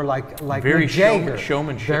was, or like very Mick Jagger.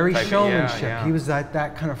 Showmanship. Very type showmanship. Yeah. He was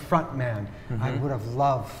that kind of front man. I would have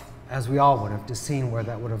loved, as we all would have, to seen where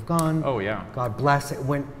that would have gone. Oh yeah. God bless. It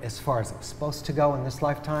went as far as it was supposed to go in this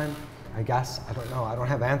lifetime. I guess. I don't know. I don't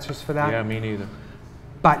have answers for that. Yeah, me neither.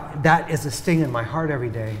 But that is a sting in my heart every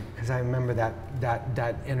day, because I remember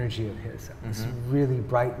that energy of his. It was really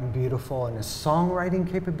bright and beautiful, and his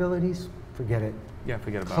songwriting capabilities, forget it. Yeah,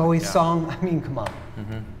 forget about Chloe's it. Yeah. song, I mean, come on.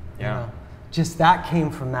 Yeah. You know, just that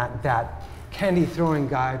came from that candy throwing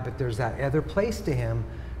guy, but there's that other place to him.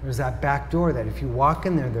 There's that back door that if you walk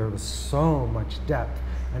in there was so much depth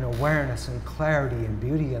and awareness and clarity and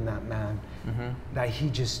beauty in that man that he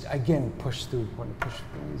just, again, pushed through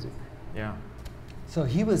the music. Yeah. So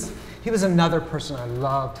he was another person I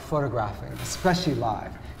loved photographing, especially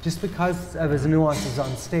live, just because of his nuances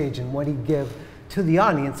on stage and what he'd give to the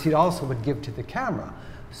audience, he also would give to the camera.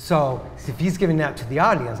 So if he's giving that to the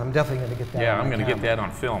audience, I'm definitely going to get that. Yeah, on I'm going to get camera. that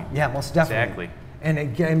on film. Yeah, most definitely. Exactly. And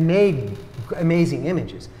it made amazing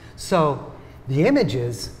images. So the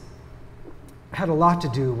images had a lot to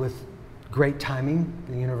do with great timing,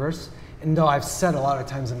 the universe. And though I've said a lot of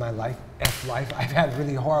times in my life, I've had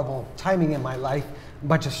really horrible timing in my life, a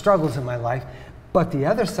bunch of struggles in my life. But the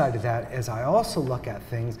other side of that is I also look at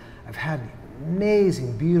things, I've had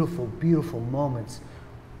amazing, beautiful, beautiful moments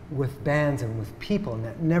with bands and with people, and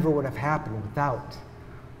that never would have happened without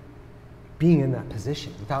being in that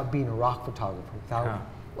position, without being a rock photographer, without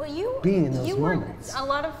being in those moments. A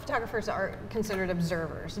lot of photographers are considered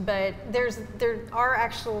observers, but there are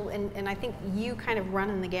actual, and I think you kind of run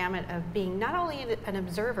in the gamut of being not only an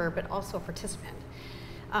observer, but also a participant.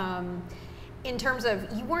 In terms of,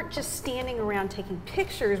 you weren't just standing around taking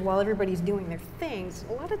pictures while everybody's doing their things.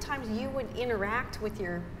 A lot of times you would interact with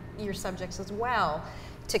your subjects as well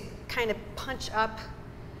to kind of punch up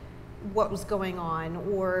what was going on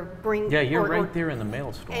or bring... Yeah, you're right there in the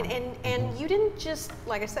maelstrom. And you didn't just,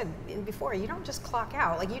 like I said before, you don't just clock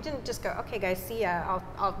out. Like, you didn't just go, okay guys, see ya,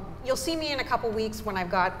 you'll see me in a couple weeks when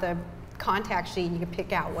I've got the contact sheet and you can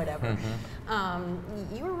pick out whatever.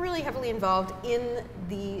 You were really heavily involved in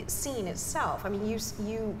the scene itself. I mean,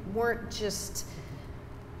 you weren't just,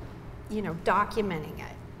 documenting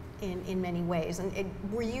it in many ways. And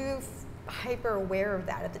were you hyper aware of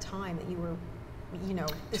that at the time, that you were,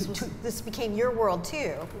 this became your world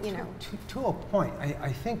too, To a point,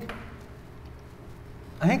 I think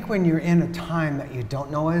when you're in a time that you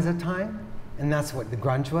don't know is a time, and that's what the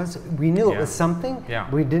grunge was. We knew it was something,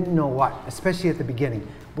 we didn't know what, especially at the beginning,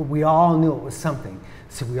 but we all knew it was something.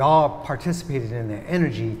 So we all participated in the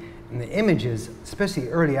energy and the images, especially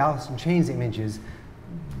early Alice in Chains images,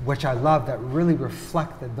 which I love, that really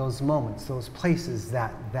reflected those moments, those places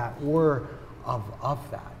that were of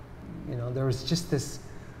that. There was just this,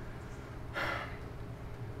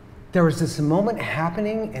 moment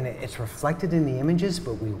happening, and it's reflected in the images,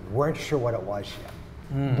 but we weren't sure what it was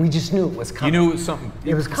yet. We just knew it was coming. You knew it was something.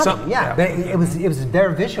 It was coming, yeah. But it was there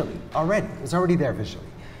visually already. It was already there visually.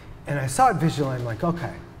 And I saw it visually, and I'm like,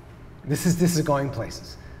 okay, this is going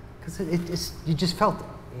places. Because you just felt it.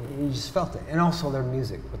 You just felt it. And also their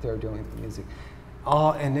music, what they were doing with the music.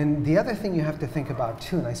 And then the other thing you have to think about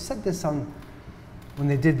too, and I said this when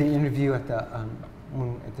they did the interview at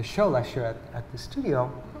the show last year at the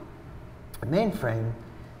studio, Mainframe,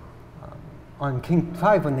 on King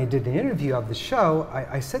 5, when they did the interview of the show,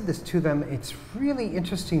 I said this to them, it's really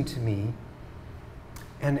interesting to me,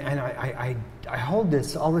 and I hold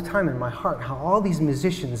this all the time in my heart, how all these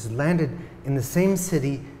musicians landed in the same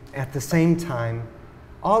city at the same time,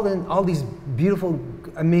 all these beautiful,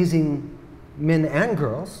 amazing men and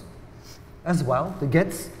girls as well, the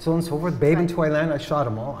Gets, so on and so forth, Babe in Toyland, I shot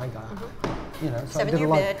them all, I got, so I did a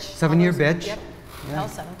lot. 7-Year Bitch. Yep. Yeah.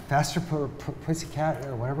 L7. Faster Pussycat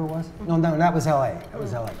or whatever it was. No, that was LA. That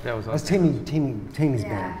was LA. That was Tammy's band.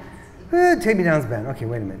 Tammy Down's band. Okay,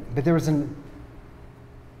 wait a minute. But there was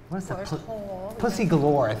what is that? Pussy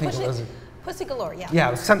Galore, I think it was. Pussy Galore, yeah. Yeah,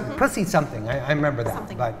 it was some Pussy something. I remember that.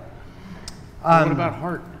 Something. But what about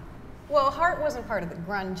Heart? Well, Heart wasn't part of the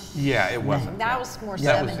grunge. Yeah, it wasn't. That was more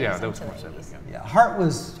 70s. That was more 70s. Yeah, Heart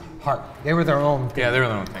was Heart. They were their own thing. Yeah, they were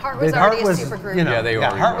their own thing. Heart was already a super group. Yeah, they were.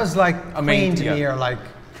 Heart was like Queen to yeah. me, or like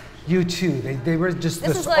U2. They were just This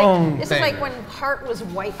this is like own this thing. is like when Heart was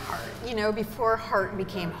White Heart, before Heart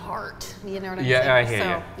became Heart. You know what I mean? Yeah, I hear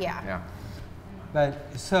so, you. Yeah.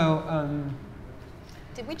 But so.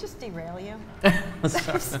 Did we just derail you?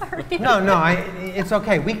 Sorry. No, it's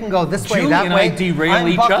okay. We can go this way, Julie that and way. I derail I'm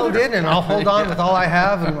each buckled other. in, and I'll hold on with all I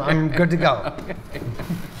have, and I'm good to go.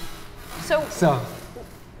 So,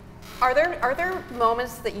 are there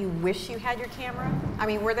moments that you wish you had your camera? I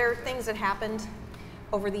mean, were there things that happened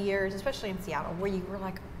over the years, especially in Seattle, where you were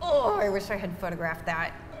like, oh, I wish I had photographed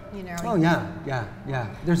that, Oh yeah.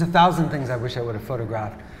 There's 1,000 things I wish I would have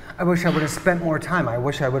photographed. I wish I would have spent more time. I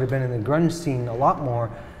wish I would have been in the grunge scene a lot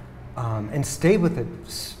more and stayed with it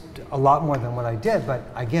a lot more than what I did. But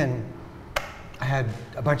again, I had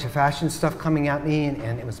a bunch of fashion stuff coming at me,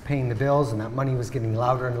 and it was paying the bills, and that money was getting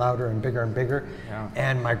louder and louder and bigger. Yeah.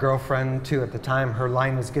 And my girlfriend too, at the time, her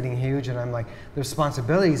line was getting huge, and I'm like, the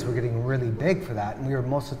responsibilities were getting really big for that. And we were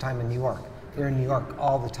most of the time in New York. We were in New York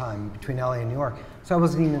all the time, between LA and New York. So I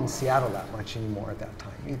wasn't even in Seattle that much anymore at that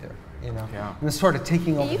time either. Yeah. And it's sort of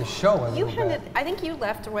taking over the show a little bit. I think you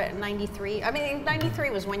left, what, 93? I mean, 93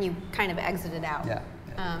 was when you kind of exited out. Yeah.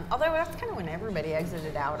 Although that's kind of when everybody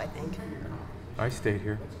exited out, I think. I stayed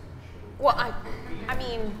here. Well, I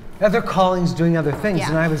mean... Other callings, doing other things,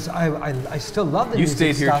 Yeah. and I still love the You music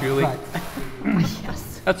stayed here, stuff, Julie. but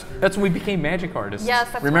Yes. That's when we became magic artists. Yes,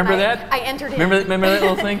 that's remember when that? I entered in. Remember that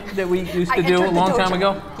little thing that we used to do a long time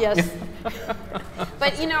ago? Yes.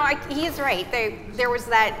 But you know, he's right. There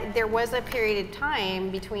was a period of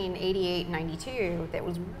time between '88 and '92 that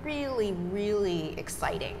was really, really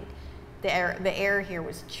exciting. The air here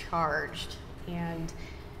was charged, and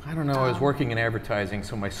I don't know. I was working in advertising,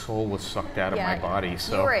 so my soul was sucked out of my body.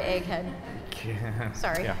 So you were an egghead. Yeah.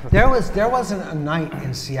 Sorry. Yeah. There wasn't a night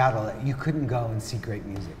in Seattle that you couldn't go and see great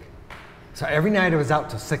music. So every night I was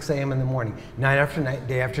out till 6 a.m. in the morning, night after night,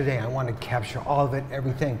 day after day. I wanted to capture all of it,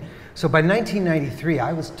 everything. So by 1993,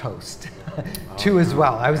 I was toast, too, as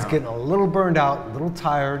well. I was getting a little burned out, a little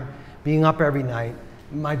tired, being up every night.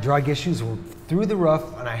 My drug issues were through the roof,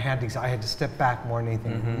 and I had to step back more than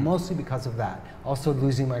anything, mostly because of that. Also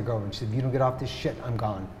losing my girlfriend. She said, if you don't get off this shit, I'm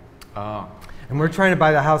gone. And we're trying to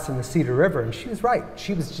buy the house in the Cedar River, and she was right.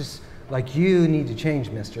 She was just like, you need to change,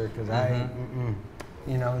 mister, because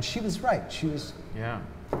you know, and she was right. She was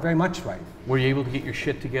very much right. Were you able to get your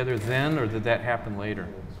shit together then, or did that happen later?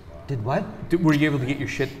 Did what? Were you able to get your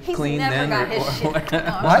shit clean then? He's never got his shit clean.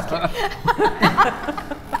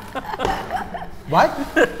 What? What?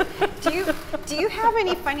 Do you have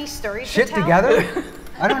any funny stories Shit to tell? together?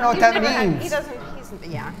 I don't know what that means. He doesn't.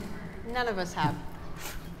 Yeah. None of us have.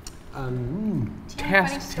 Do you have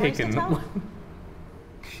funny Task stories to taken. tell?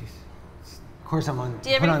 Of course, I'm on. Do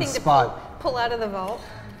you have put on anything to spot. pull out of the vault?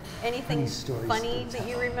 Anything stories funny to that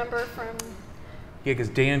you remember from? Yeah, because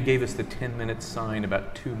Dan gave us the 10-minute sign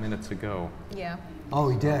about 2 minutes ago. Yeah. Oh,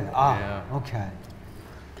 he did. Ah, Yeah. okay.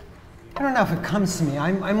 I don't know if it comes to me.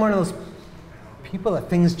 I'm one of those people that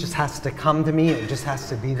things just has to come to me. It just has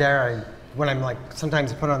to be there. When I'm like,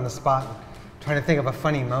 sometimes put on the spot, trying to think of a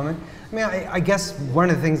funny moment. I mean, I guess one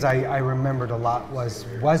of the things I remembered a lot was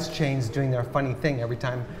Chains doing their funny thing every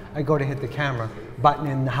time I go to hit the camera button,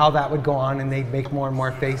 and how that would go on, and they'd make more and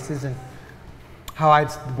more faces, and how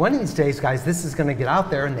one of these days, guys, this is going to get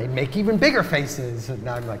out there, and they'd make even bigger faces, and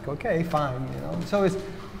I'm like, okay, fine, you know. So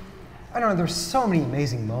I don't know. There's so many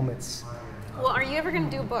amazing moments. Well, are you ever going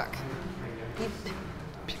to do a book?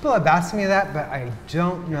 People have asked me that, but I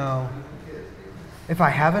don't know if I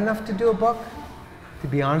have enough to do a book. To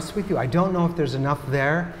be honest with you, I don't know if there's enough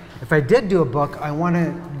there. If I did do a book, I want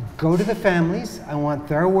to go to the families. I want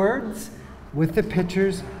their words with the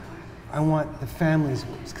pictures. I want the families'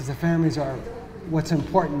 words, because the families are what's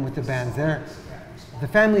important with the bands. The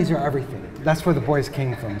families are everything. That's where the boys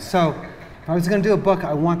came from. So if I was going to do a book,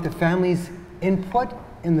 I want the families' input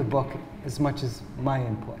in the book as much as my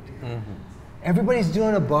input. Everybody's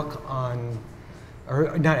doing a book on,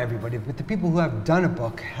 or not everybody, but the people who have done a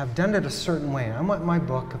book have done it a certain way. And I want my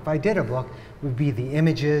book, if I did a book, would be the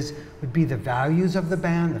images, would be the values of the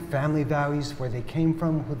band, the family values, where they came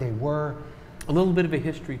from, who they were. A little bit of a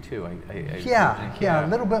history too. Yeah, a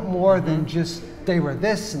little bit more than just they were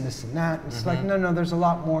this and this and that. It's like, no, there's a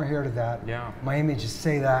lot more here to that. Yeah. My images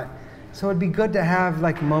say that. So it'd be good to have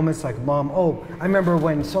like moments like, Mom, oh, I remember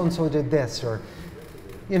when so-and-so did this, or,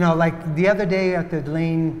 you know, like the other day at the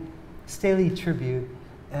Lane Staley tribute,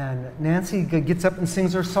 and Nancy gets up and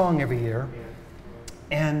sings her song every year.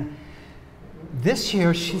 And this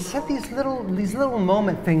year she said these little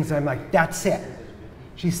moment things, and I'm like, that's it.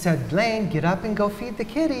 She said, Lane, get up and go feed the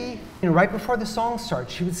kitty. You know, right before the song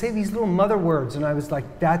starts, she would say these little mother words, and I was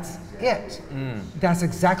like, that's it. That's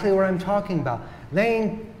exactly what I'm talking about.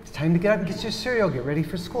 Lane, it's time to get up and get your cereal, get ready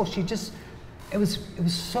for school. She just, it was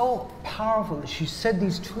so powerful that she said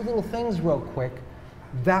these two little things real quick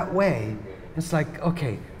that way. It's like,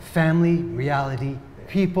 okay, family, reality,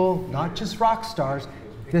 people, not just rock stars.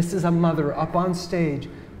 This is a mother up on stage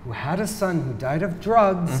who had a son who died of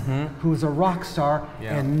drugs, who was a rock star,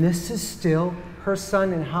 and this is still her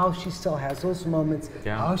son, and how she still has those moments,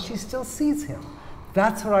 how she still sees him.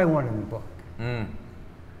 That's what I want in the book.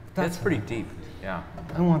 That's pretty deep. Yeah.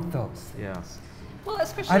 I want those. Yeah. Well,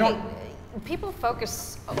 especially people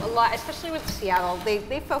focus a lot, especially with Seattle.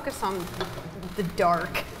 They focus on the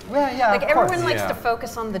dark. Well, yeah, like of course. everyone likes to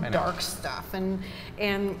focus on the dark stuff, and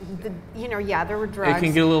the, you know, yeah, there were drugs. It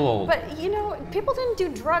can get a little old. But you know, people didn't do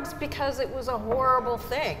drugs because it was a horrible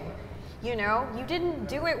thing. You know, you didn't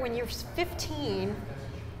do it when you're 15.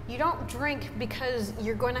 You don't drink because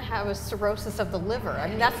you're going to have a cirrhosis of the liver. I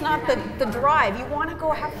mean, that's not the drive. You want to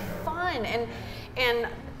go have fun. And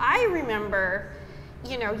I remember,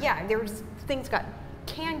 you know, yeah, there was things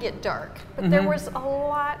can get dark, but there was a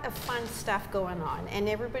lot of fun stuff going on, and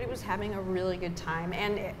everybody was having a really good time,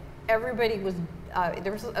 and everybody was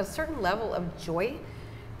there was a certain level of joy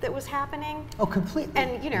that was happening. Oh, completely.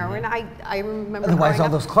 And, you know, and I remember Otherwise, all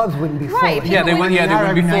growing those clubs wouldn't be full. Right, Yeah, they wouldn't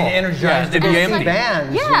be full. Energized, they'd be empty.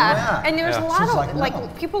 bands. Yeah, and there was a lot So of it's like no.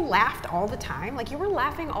 people laughed all the time. Like you were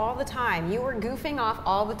laughing all the time. You were goofing off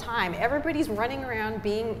all the time. Everybody's running around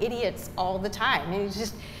being idiots all the time. And it's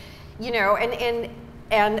just, you know, and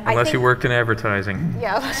I Unless think, you worked in advertising.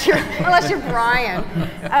 yeah, unless you're Brian.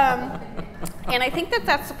 And I think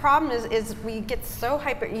that's the problem is we get so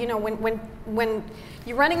hyper. You know, when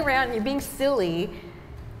you're running around and you're being silly,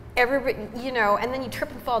 everybody, you know, and then you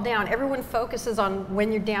trip and fall down. Everyone focuses on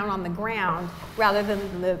when you're down on the ground rather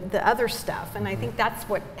than the other stuff. And I think that's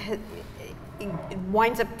what it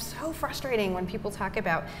winds up so frustrating when people talk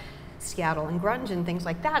about Seattle and grunge and things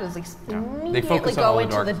like that. Is they immediately go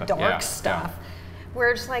into the dark stuff. Where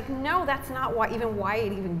it's like, no, that's not why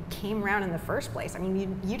it even came around in the first place. I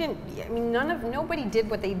mean, you didn't. I mean, nobody did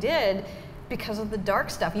what they did because of the dark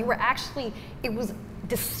stuff. You were actually, it was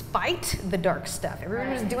despite the dark stuff. Everyone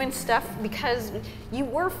was doing stuff because you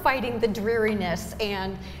were fighting the dreariness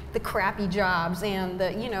and the crappy jobs and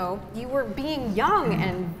the, you know, you were being young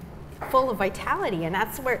and full of vitality, and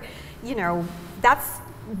that's where, you know, that's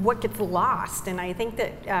what gets lost. And I think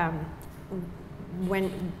that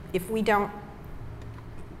if we don't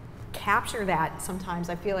capture that, sometimes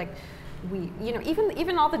I feel like we, you know,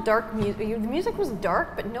 even all the dark music, the music was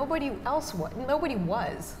dark, but nobody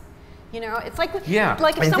was. You know, it's like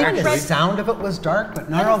like if someone the read, sound of it was dark, but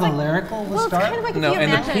not all the lyrical was dark. It's kind of like if No, you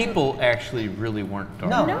and imagine, the people actually really weren't dark.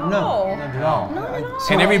 No, No. not at all. Not at all.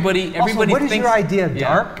 And everybody Also, what is thinks, your idea of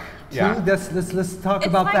dark? Too? Yeah. Let's talk It's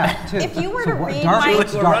about like that too. if you were So to what- read dark, my-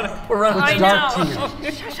 what's dark? We're running. What's I dark know. to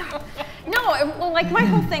you? Shut up. No, well, like my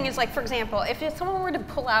whole thing is like, for example, if someone were to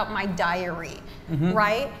pull out my diary,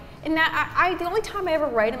 right? And that the only time I ever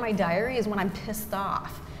write in my diary is when I'm pissed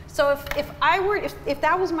off. So if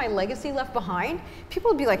that was my legacy left behind,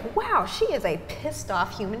 people would be like, wow, she is a pissed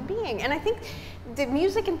off human being. And I think the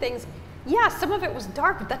music and things, yeah, some of it was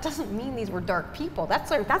dark, but that doesn't mean these were dark people.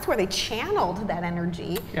 That's where they channeled that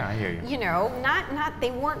energy. Yeah, I hear you. You know,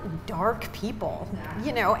 they weren't dark people.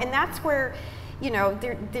 You know, and that's where, you know,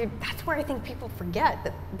 that's where I think people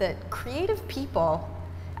forget that creative people.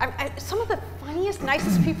 Some of the funniest,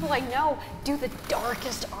 nicest people I know do the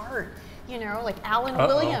darkest art. You know, like Alan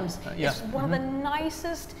Williams is one of the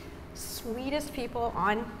nicest, sweetest people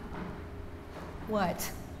on what?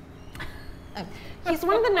 He's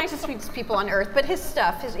one of the nicest, sweetest people on earth. But his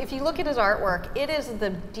stuff, if you look at his artwork, it is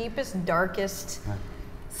the deepest, darkest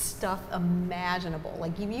stuff imaginable.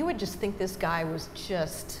 Like you would just think this guy was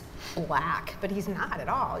just black, but he's not at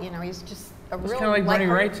all. You know, he's just a real. It's kind of like Bernie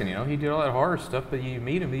lighthearted- Wrightson, you know, he did all that horror stuff, but you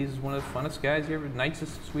meet him, he's one of the funnest guys you ever,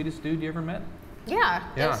 nicest, sweetest dude you ever met. Yeah.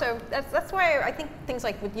 Yeah. And so that's why I think things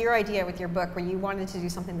like with your idea with your book, where you wanted to do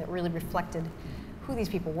something that really reflected who these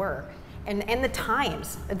people were, and the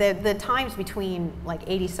times, the times between like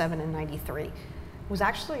 87 and 93 was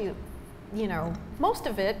actually, you know, most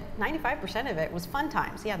of it, 95% of it was fun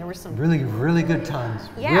times. Yeah, there were some Really, really good times.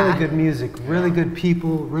 Yeah. Really good music. Really good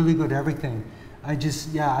people. Really good everything. I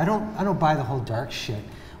don't buy the whole dark shit.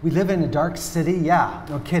 We live in a dark city. Yeah,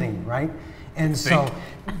 no kidding, right? And so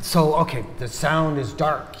okay, the sound is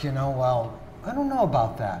dark. You know, well, I don't know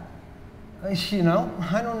about that. You know,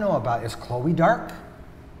 I don't know about. Is Chloe dark?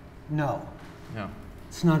 No, No.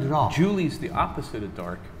 it's not at all. Julie's the opposite of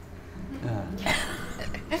dark. Yeah.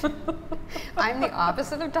 I'm the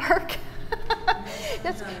opposite of dark.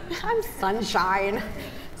 I'm sunshine.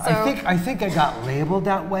 So, I think I got labeled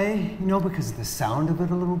that way, you know, because of the sound of it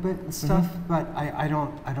a little bit and stuff. But I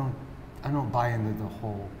don't buy into the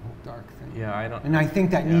whole dark thing. Yeah, I don't. And I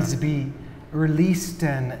think that needs to be released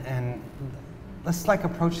and let's like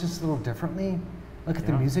approach this a little differently. Look at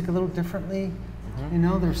the music a little differently. You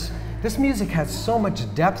know, this music has so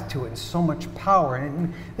much depth to it and so much power,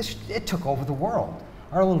 and it took over the world.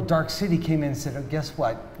 Our little dark city came in and said, oh, guess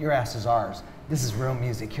what? Your ass is ours. This is real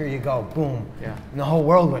music. Here you go. Boom. Yeah. And the whole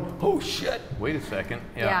world went, oh shit. Wait a second.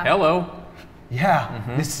 Yeah. Yeah. Hello.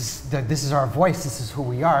 Yeah, this is our voice. This is who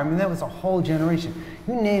we are. I mean, that was a whole generation.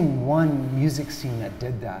 You name one music scene that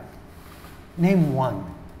did that. Name one.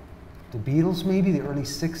 The Beatles, maybe the early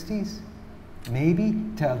 '60s, maybe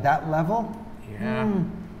to that level. Yeah.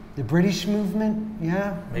 The British movement,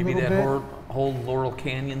 yeah. Maybe a little that bit. whole Laurel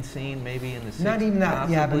Canyon scene, maybe in the 60s. Not even that,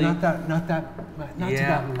 yeah, but possibly. not to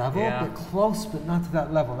that level, yeah. but close, but not to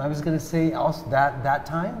that level. And I was going to say also that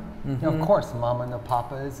time, you know, of course, Mama and the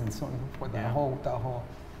Papas and so on and so forth. That whole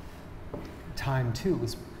time too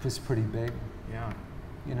was pretty big. Yeah.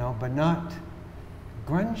 You know, but not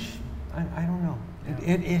grunge. I don't know.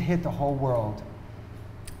 It hit the whole world.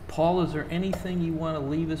 Paul, is there anything you want to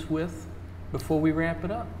leave us with before we wrap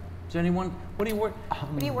it up? Is there anyone? What are you What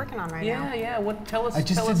are you working on right now? Yeah. What? Tell us. I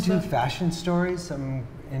just tell did us, do fashion stories in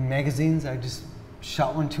magazines. I just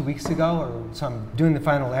shot one 2 weeks ago, so I'm doing the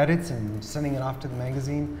final edits and sending it off to the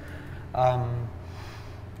magazine.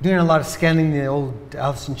 Doing a lot of scanning the old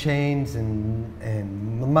Alice in Chains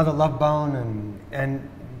and Mother Love Bone and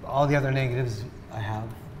all the other negatives I have.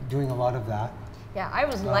 Doing a lot of that. Yeah, I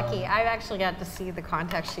was lucky. I actually got to see the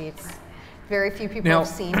contact sheets. Very few people have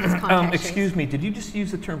seen his contact sheets. Excuse me, did you just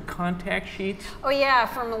use the term contact sheets? Oh yeah,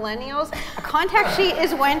 for millennials. A contact sheet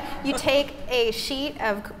is when you take a sheet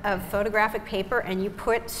of photographic paper and you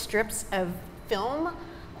put strips of film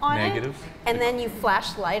on Negatives. it, and then you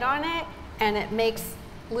flash light on it, and it makes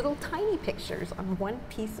little tiny pictures on one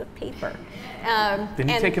piece of paper. Then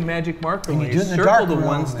you take a magic marker and and you do it in the circle dark the room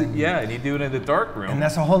ones that, and- and you do it in the dark room. And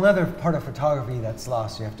that's a whole other part of photography that's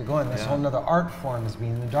lost. You have to go in. That's a whole other art form is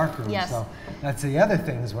being in the dark room. Yes. So that's the other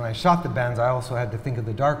thing is when I shot the bands, I also had to think of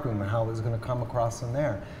the dark room and how it was going to come across in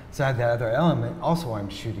there. So I had that other element. Also, I'm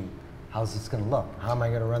shooting. How's this going to look? How am I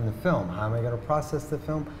going to run the film? How am I going to process the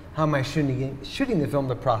film? How am I shooting the film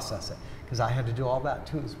to process it? Because I had to do all that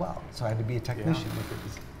too as well. So I had to be a technician with it.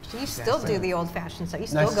 So you still do the old-fashioned stuff. You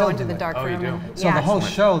No, I still go still into do the it. dark Oh, you room. do? And, So yeah. the whole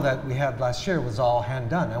show that we had last year was all hand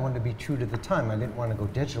done. I wanted to be true to the time. I didn't want to go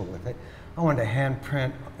digital with it. I wanted to hand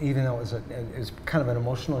print, even though it was kind of an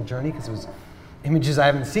emotional journey because it was images I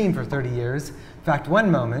haven't seen for 30 years. In fact, one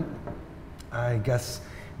moment, I guess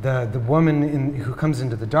the woman who comes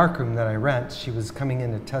into the dark room that I rent, she was coming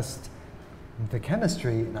in to test the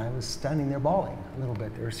chemistry, and I was standing there bawling a little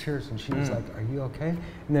bit. There was tears, and she was like, "Are you okay?"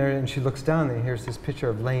 And she looks down, and here's this picture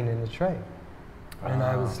of Lane in a tray. And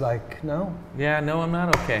I was like, no. Yeah, no, I'm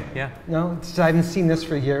not okay. Yeah. No, I haven't seen this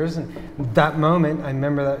for years. And that moment, I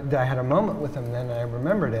remember that I had a moment with him, then I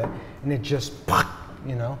remembered it, and it just,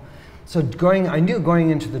 you know. So I knew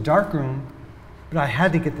going into the dark room, but I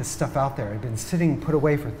had to get this stuff out there. I'd been sitting put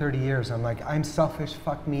away for 30 years. I'm like, I'm selfish,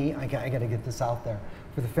 fuck me, I got to get this out there.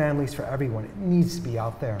 For the families, for everyone, it needs to be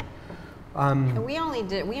out there. And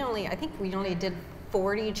I think we only did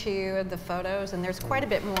 42 of the photos, and there's quite a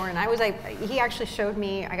bit more. And he actually showed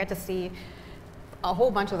me, I got to see a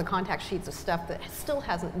whole bunch of the contact sheets of stuff that still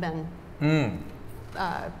hasn't been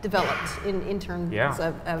developed in terms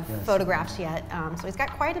of photographs yet. So he's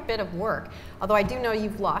got quite a bit of work. Although I do know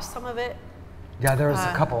you've lost some of it. Yeah, there was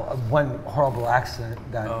a couple. One horrible accident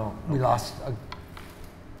that we lost a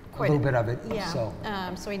little bit of it. Yeah.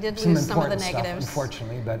 So he did some lose some of the important negatives. stuff,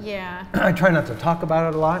 unfortunately, but yeah. I try not to talk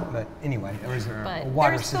about it a lot. But anyway, there was a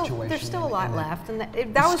water situation. There's still a lot left, and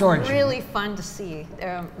that was really fun to see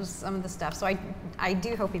some of the stuff. So I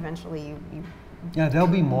do hope eventually you. Yeah, there'll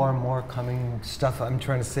be more and more coming stuff. I'm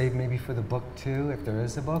trying to save maybe for the book too, if there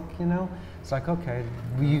is a book. You know, it's like okay,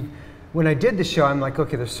 when I did the show, I'm like,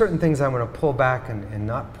 okay, there's certain things I want to pull back and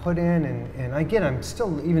not put in. And again, I'm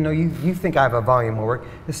still, even though you think I have a volume of work,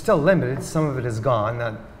 it's still limited. Some of it is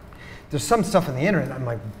gone. There's some stuff on the internet, I'm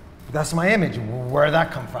like, that's my image. Where did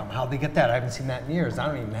that come from? How'd they get that? I haven't seen that in years. I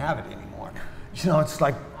don't even have it anymore. You know, it's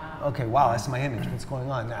like, okay, wow, that's my image. What's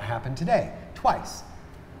going on? That happened today, twice.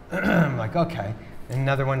 I'm like, okay. And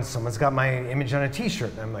another one, someone's got my image on a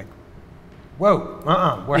t-shirt. And I'm like, whoa,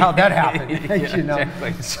 how'd that happen? You know?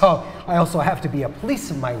 Exactly. So I also have to be a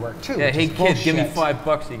police of my work too. Yeah, hey kid, give me bullshit.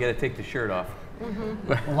 $5. You got to take the shirt off.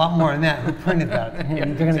 A lot more than that. Who printed that? Yeah,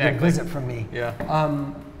 They're going to get a exactly. visit from me. Yeah.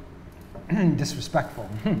 Disrespectful.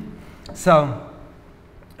 So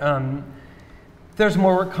there's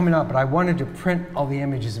more work coming up, but I wanted to print all the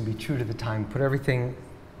images and be true to the time. Put everything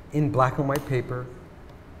in black and white paper.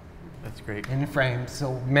 That's great. In frames,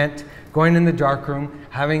 so meant going in the dark room,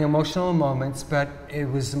 having emotional moments, but it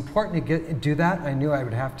was important to do that. I knew I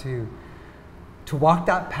would have to walk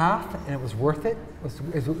that path, and it was worth it.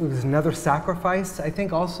 It was another sacrifice. I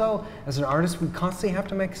think also, as an artist, we constantly have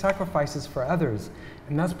to make sacrifices for others,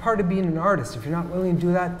 and that's part of being an artist. If you're not willing to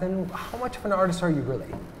do that, then how much of an artist are you really?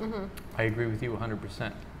 I agree with you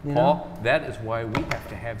 100%. You Paul, know? that is why we have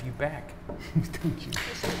to have you back. Thank you.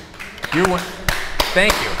 You're one.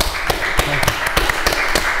 Thank you.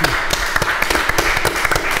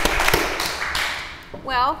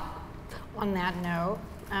 Well, on that note,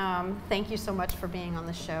 thank you so much for being on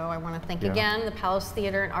the show. I want to thank again the Palace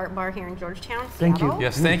Theater and Art Bar here in Georgetown, Thank you. Seattle.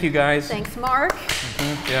 Yes, thank you guys. Thanks, Mark,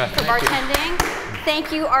 Yeah, for thank you. bartending.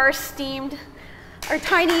 Thank you, our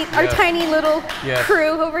tiny little Yes.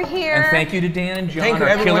 crew over here. And thank you to Dan and John, Thank you,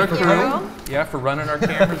 our killer everyone, for crew. coming. Yeah, for running our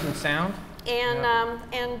cameras and sound.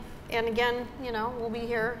 And again, you know, we'll be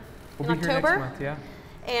here We'll in be here October. next month, yeah.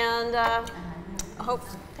 And I hope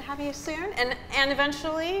to have you soon. And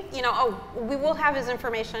eventually, you know, we will have his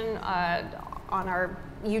information on our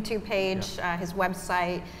YouTube page, his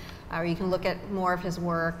website, where you can look at more of his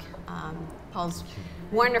work. Paul's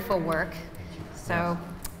wonderful work. So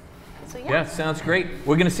yeah. Yeah, sounds great.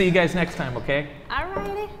 We're going to see you guys next time, okay? All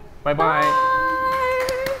righty. Bye-bye. Bye.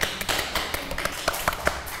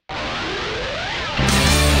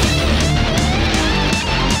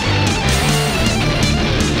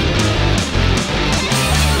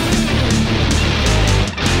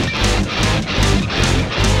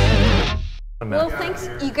 Well, thanks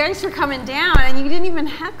you guys for coming down, and you didn't even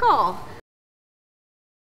heckle.